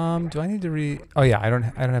 Do I need to oh yeah, I don't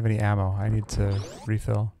have any ammo. I need to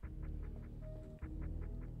refill.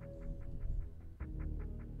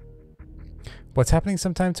 What's happening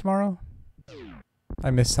sometime tomorrow? I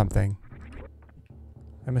missed something.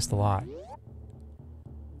 I missed a lot.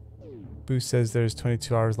 Boost says there's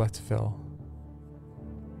 22 hours left to fill.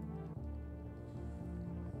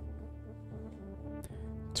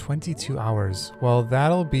 $22 hours. Well,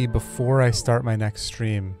 that'll be before I start my next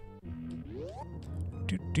stream.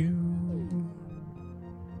 Doo-doo.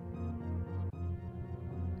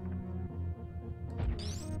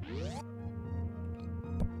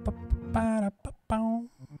 Ba-ba-ba-da-ba-bow.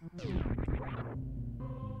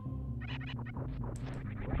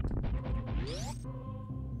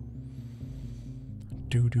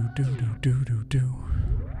 Do do do do do do do.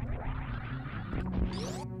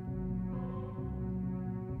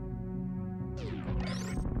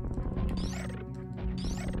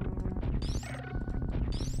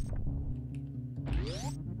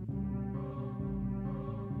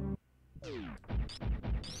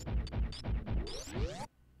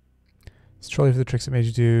 It's trolley for the tricks it made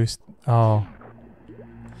you do. Oh.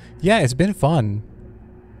 Yeah, it's been fun.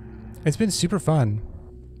 It's been super fun.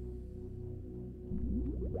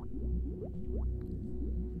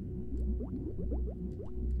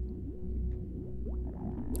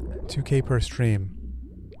 2K per stream.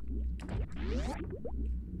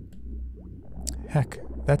 Heck,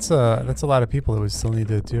 that's a lot of people that would still need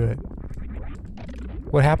to do it.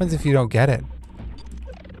 What happens if you don't get it?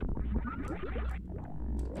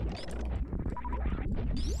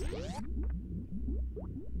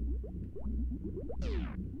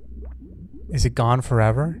 Is it gone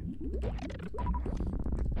forever?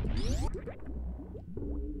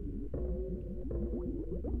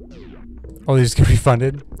 Oh, they just get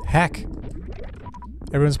refunded? Heck!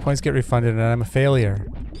 Everyone's points get refunded and I'm a failure.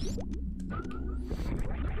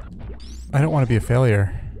 I don't want to be a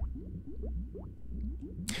failure.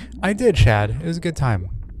 I did, Shad. It was a good time.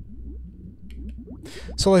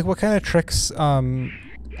 So, like, what kind of tricks, are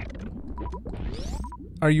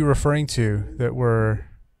you referring to that were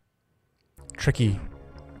tricky?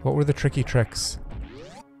 What were the tricky tricks?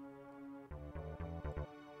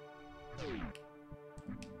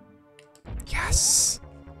 Yes!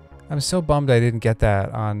 I'm so bummed I didn't get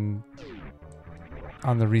that on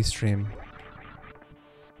on the restream.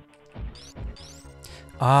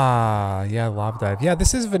 Ah, yeah, lava dive. Yeah,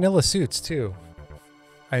 this is vanilla suits too.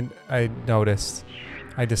 I noticed.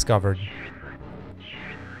 I discovered.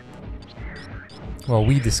 Well,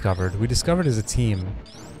 we discovered. We discovered as a team.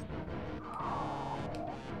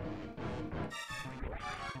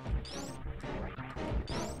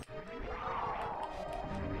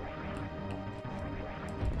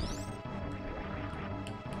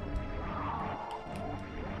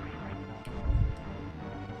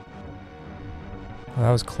 Oh,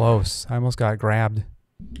 that was close. I almost got grabbed.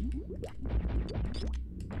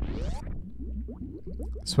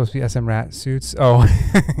 Supposed to be SM rat suits. Oh.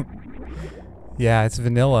 Yeah, it's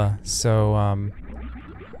vanilla. So,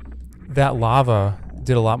 that lava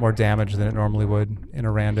did a lot more damage than it normally would in a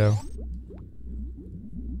rando.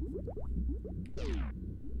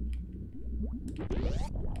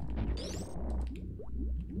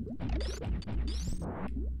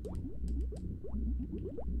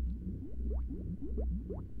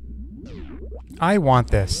 I want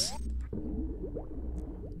this.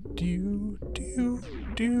 Do, do,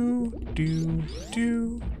 do, do,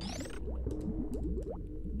 do.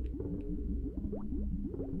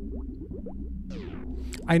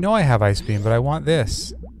 I know I have Ice Beam, but I want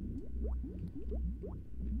this.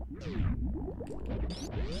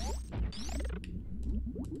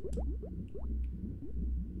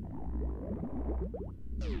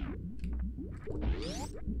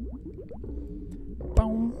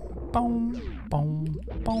 Boom, boom, boom,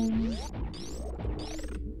 boom.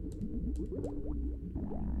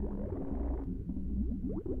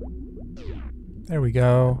 There we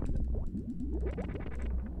go.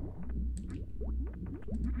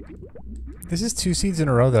 This is 2 seeds in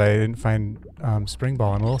a row that I didn't find Spring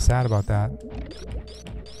Ball. I'm a little sad about that.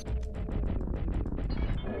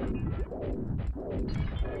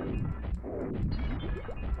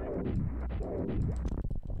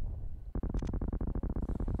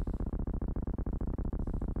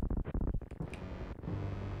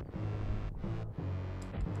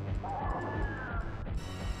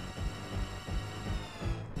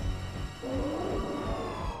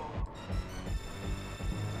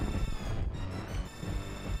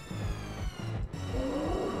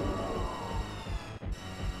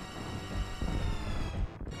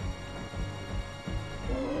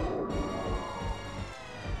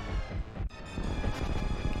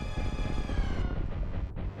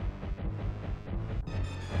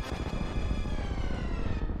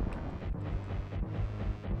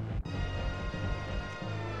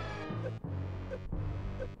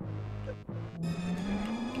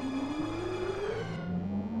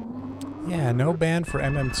 Yeah, no ban for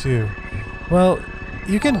MM2. Well,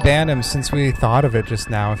 you can ban him since we thought of it just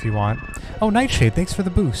now if you want. Oh, Nightshade, thanks for the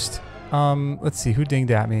boost. Let's see, who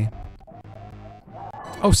dinged at me?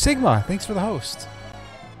 Oh, Sigma, thanks for the host.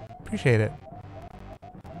 Appreciate it.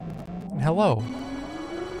 And hello.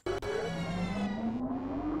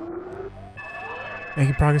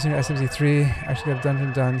 Making progress in your SMZ3. Actually got a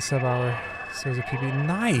dungeon done, sub-hour. So is a PB.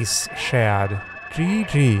 Nice, Shad.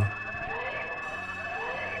 GG.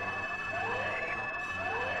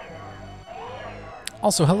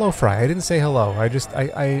 Also, hello, Fry. I didn't say hello.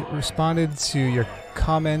 I responded to your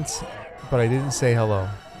comment, but I didn't say hello.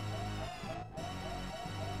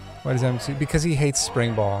 Why does M2? Because he hates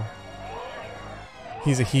Spring Ball.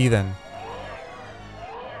 He's a heathen.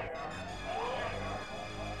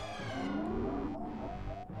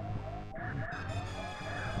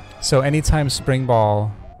 So anytime Spring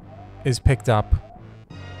Ball is picked up,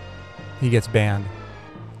 he gets banned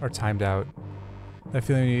or timed out. That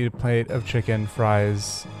feeling you eat a plate of chicken,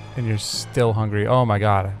 fries, and you're still hungry. Oh my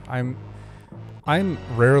god. I'm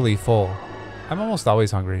rarely full. I'm almost always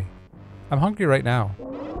hungry. I'm hungry right now.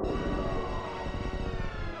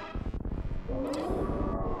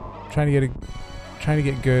 Trying to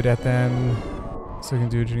get good at them so we can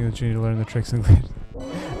do Junie with Junie to learn the tricks and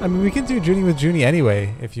I mean, we can do Junie with Junie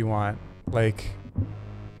anyway if you want. Like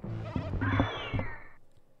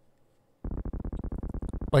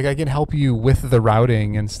I can help you with the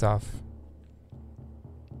routing and stuff.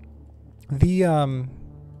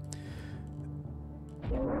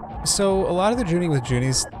 So a lot of the Junie with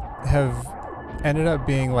Junies have ended up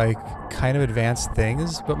being like kind of advanced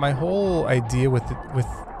things, but my whole idea with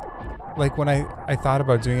like when I thought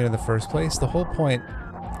about doing it in the first place, the whole point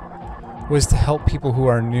was to help people who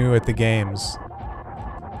are new at the games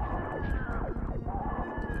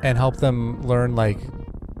and help them learn like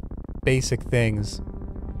basic things.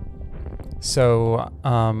 So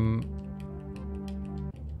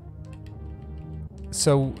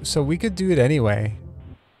so we could do it anyway,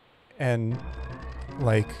 and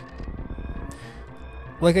like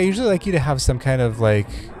Like, I usually like you to have some kind of, like,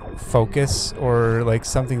 focus or, like,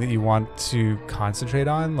 something that you want to concentrate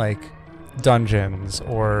on, like dungeons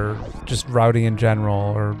or just routing in general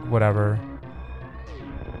or whatever.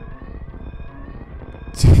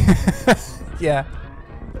 Yeah.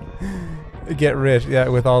 Get rich, yeah,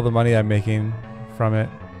 with all the money I'm making from it.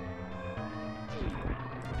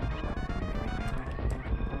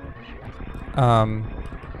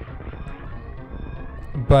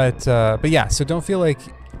 But yeah, so don't feel like,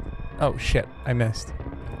 oh shit, I missed.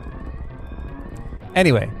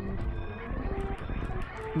 Anyway,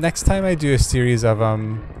 next time I do a series of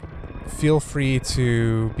them, feel free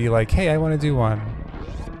to be like, hey, I want to do one.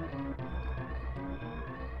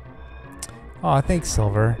 Aw, thanks,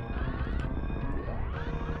 Silver.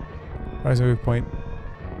 Rise a weak point.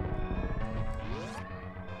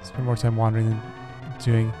 Spend more time wandering than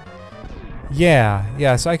doing.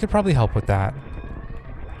 Yeah, so I could probably help with that.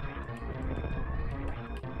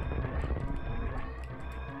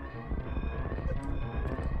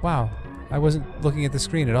 Wow, I wasn't looking at the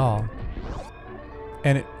screen at all.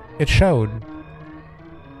 And it showed.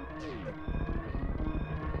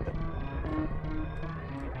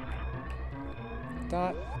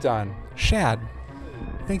 Done. Shad,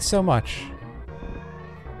 thanks so much.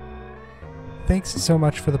 Thanks so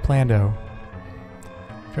much for the plando.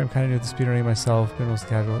 I'm kind of new to the speedrunning myself, been most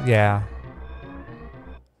casual. Yeah.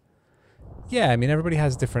 Yeah, I mean, everybody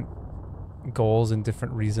has different goals and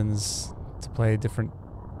different reasons to play different.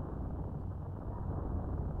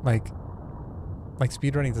 Like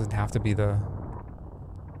speedrunning doesn't have to be the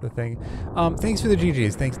thing. Thanks for the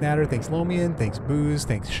GGs. Thanks Natter, thanks Lomian, thanks Booze,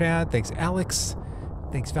 thanks Shad, thanks Alex,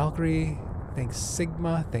 thanks Valkyrie, thanks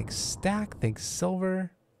Sigma, thanks Stack, thanks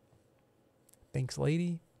Silver, thanks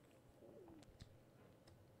Lady.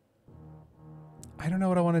 I don't know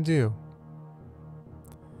what I want to do.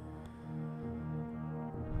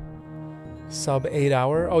 Sub 8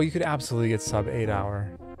 hour? Oh, you could absolutely get sub 8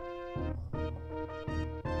 hour.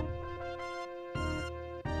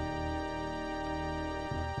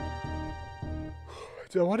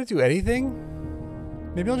 Do I want to do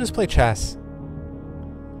anything? Maybe I'll just play chess.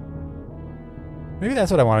 Maybe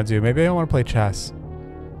that's what I want to do. Maybe I want to play chess.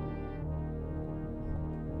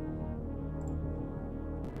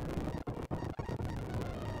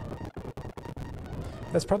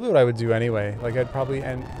 That's probably what I would do anyway. Like, I'd probably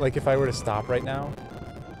end, like, if I were to stop right now.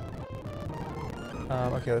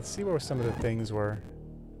 Okay, let's see where some of the things were.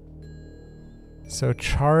 So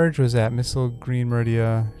Charge was at Missile Green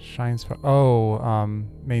Meridia, Shines. Oh,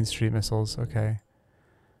 Main Street missiles. Okay.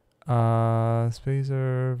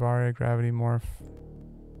 Spacer, Varia, Gravity Morph.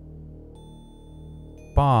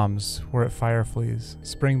 Bombs were at Fireflies.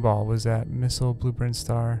 Spring Ball was at Missile Blueprint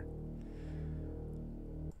Star.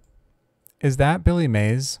 Is that Billy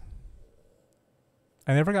Mays?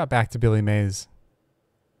 I never got back to Billy Mays.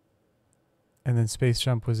 And then Space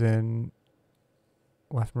Jump was in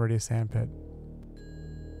Left Meridia Sandpit.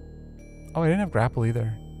 Oh, I didn't have Grapple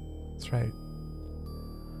either. That's right.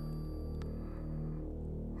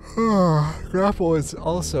 Grapple is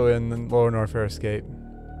also in the Lower North Fair Escape.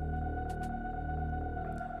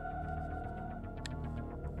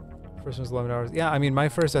 First one's 11 hours. Yeah, I mean, my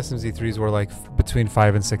first SMZ3s were like between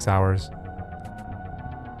 5 and 6 hours.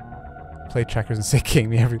 Play checkers and say king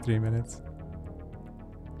me every 3 minutes.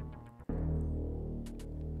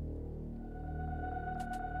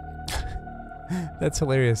 That's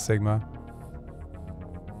hilarious, Sigma.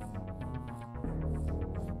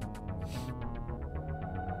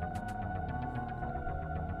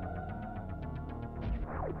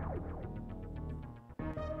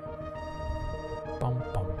 Bum,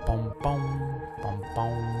 bum, bum, bum, bum,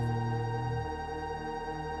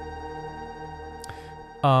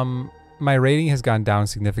 bum. My rating has gone down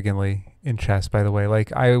significantly in chess, by the way.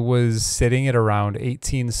 Like, I was sitting at around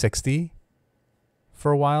 1860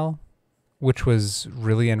 for a while, which was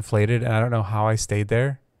really inflated, and I don't know how I stayed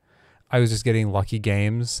there. I was just getting lucky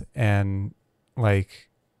games and,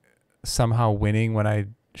 like, somehow winning when I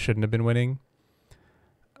shouldn't have been winning.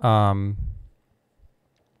 But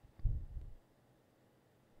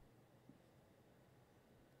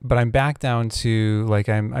I'm back down to, like,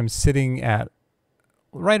 I'm sitting at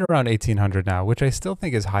right around 1800 now, which I still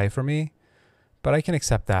think is high for me, but I can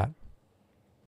accept that.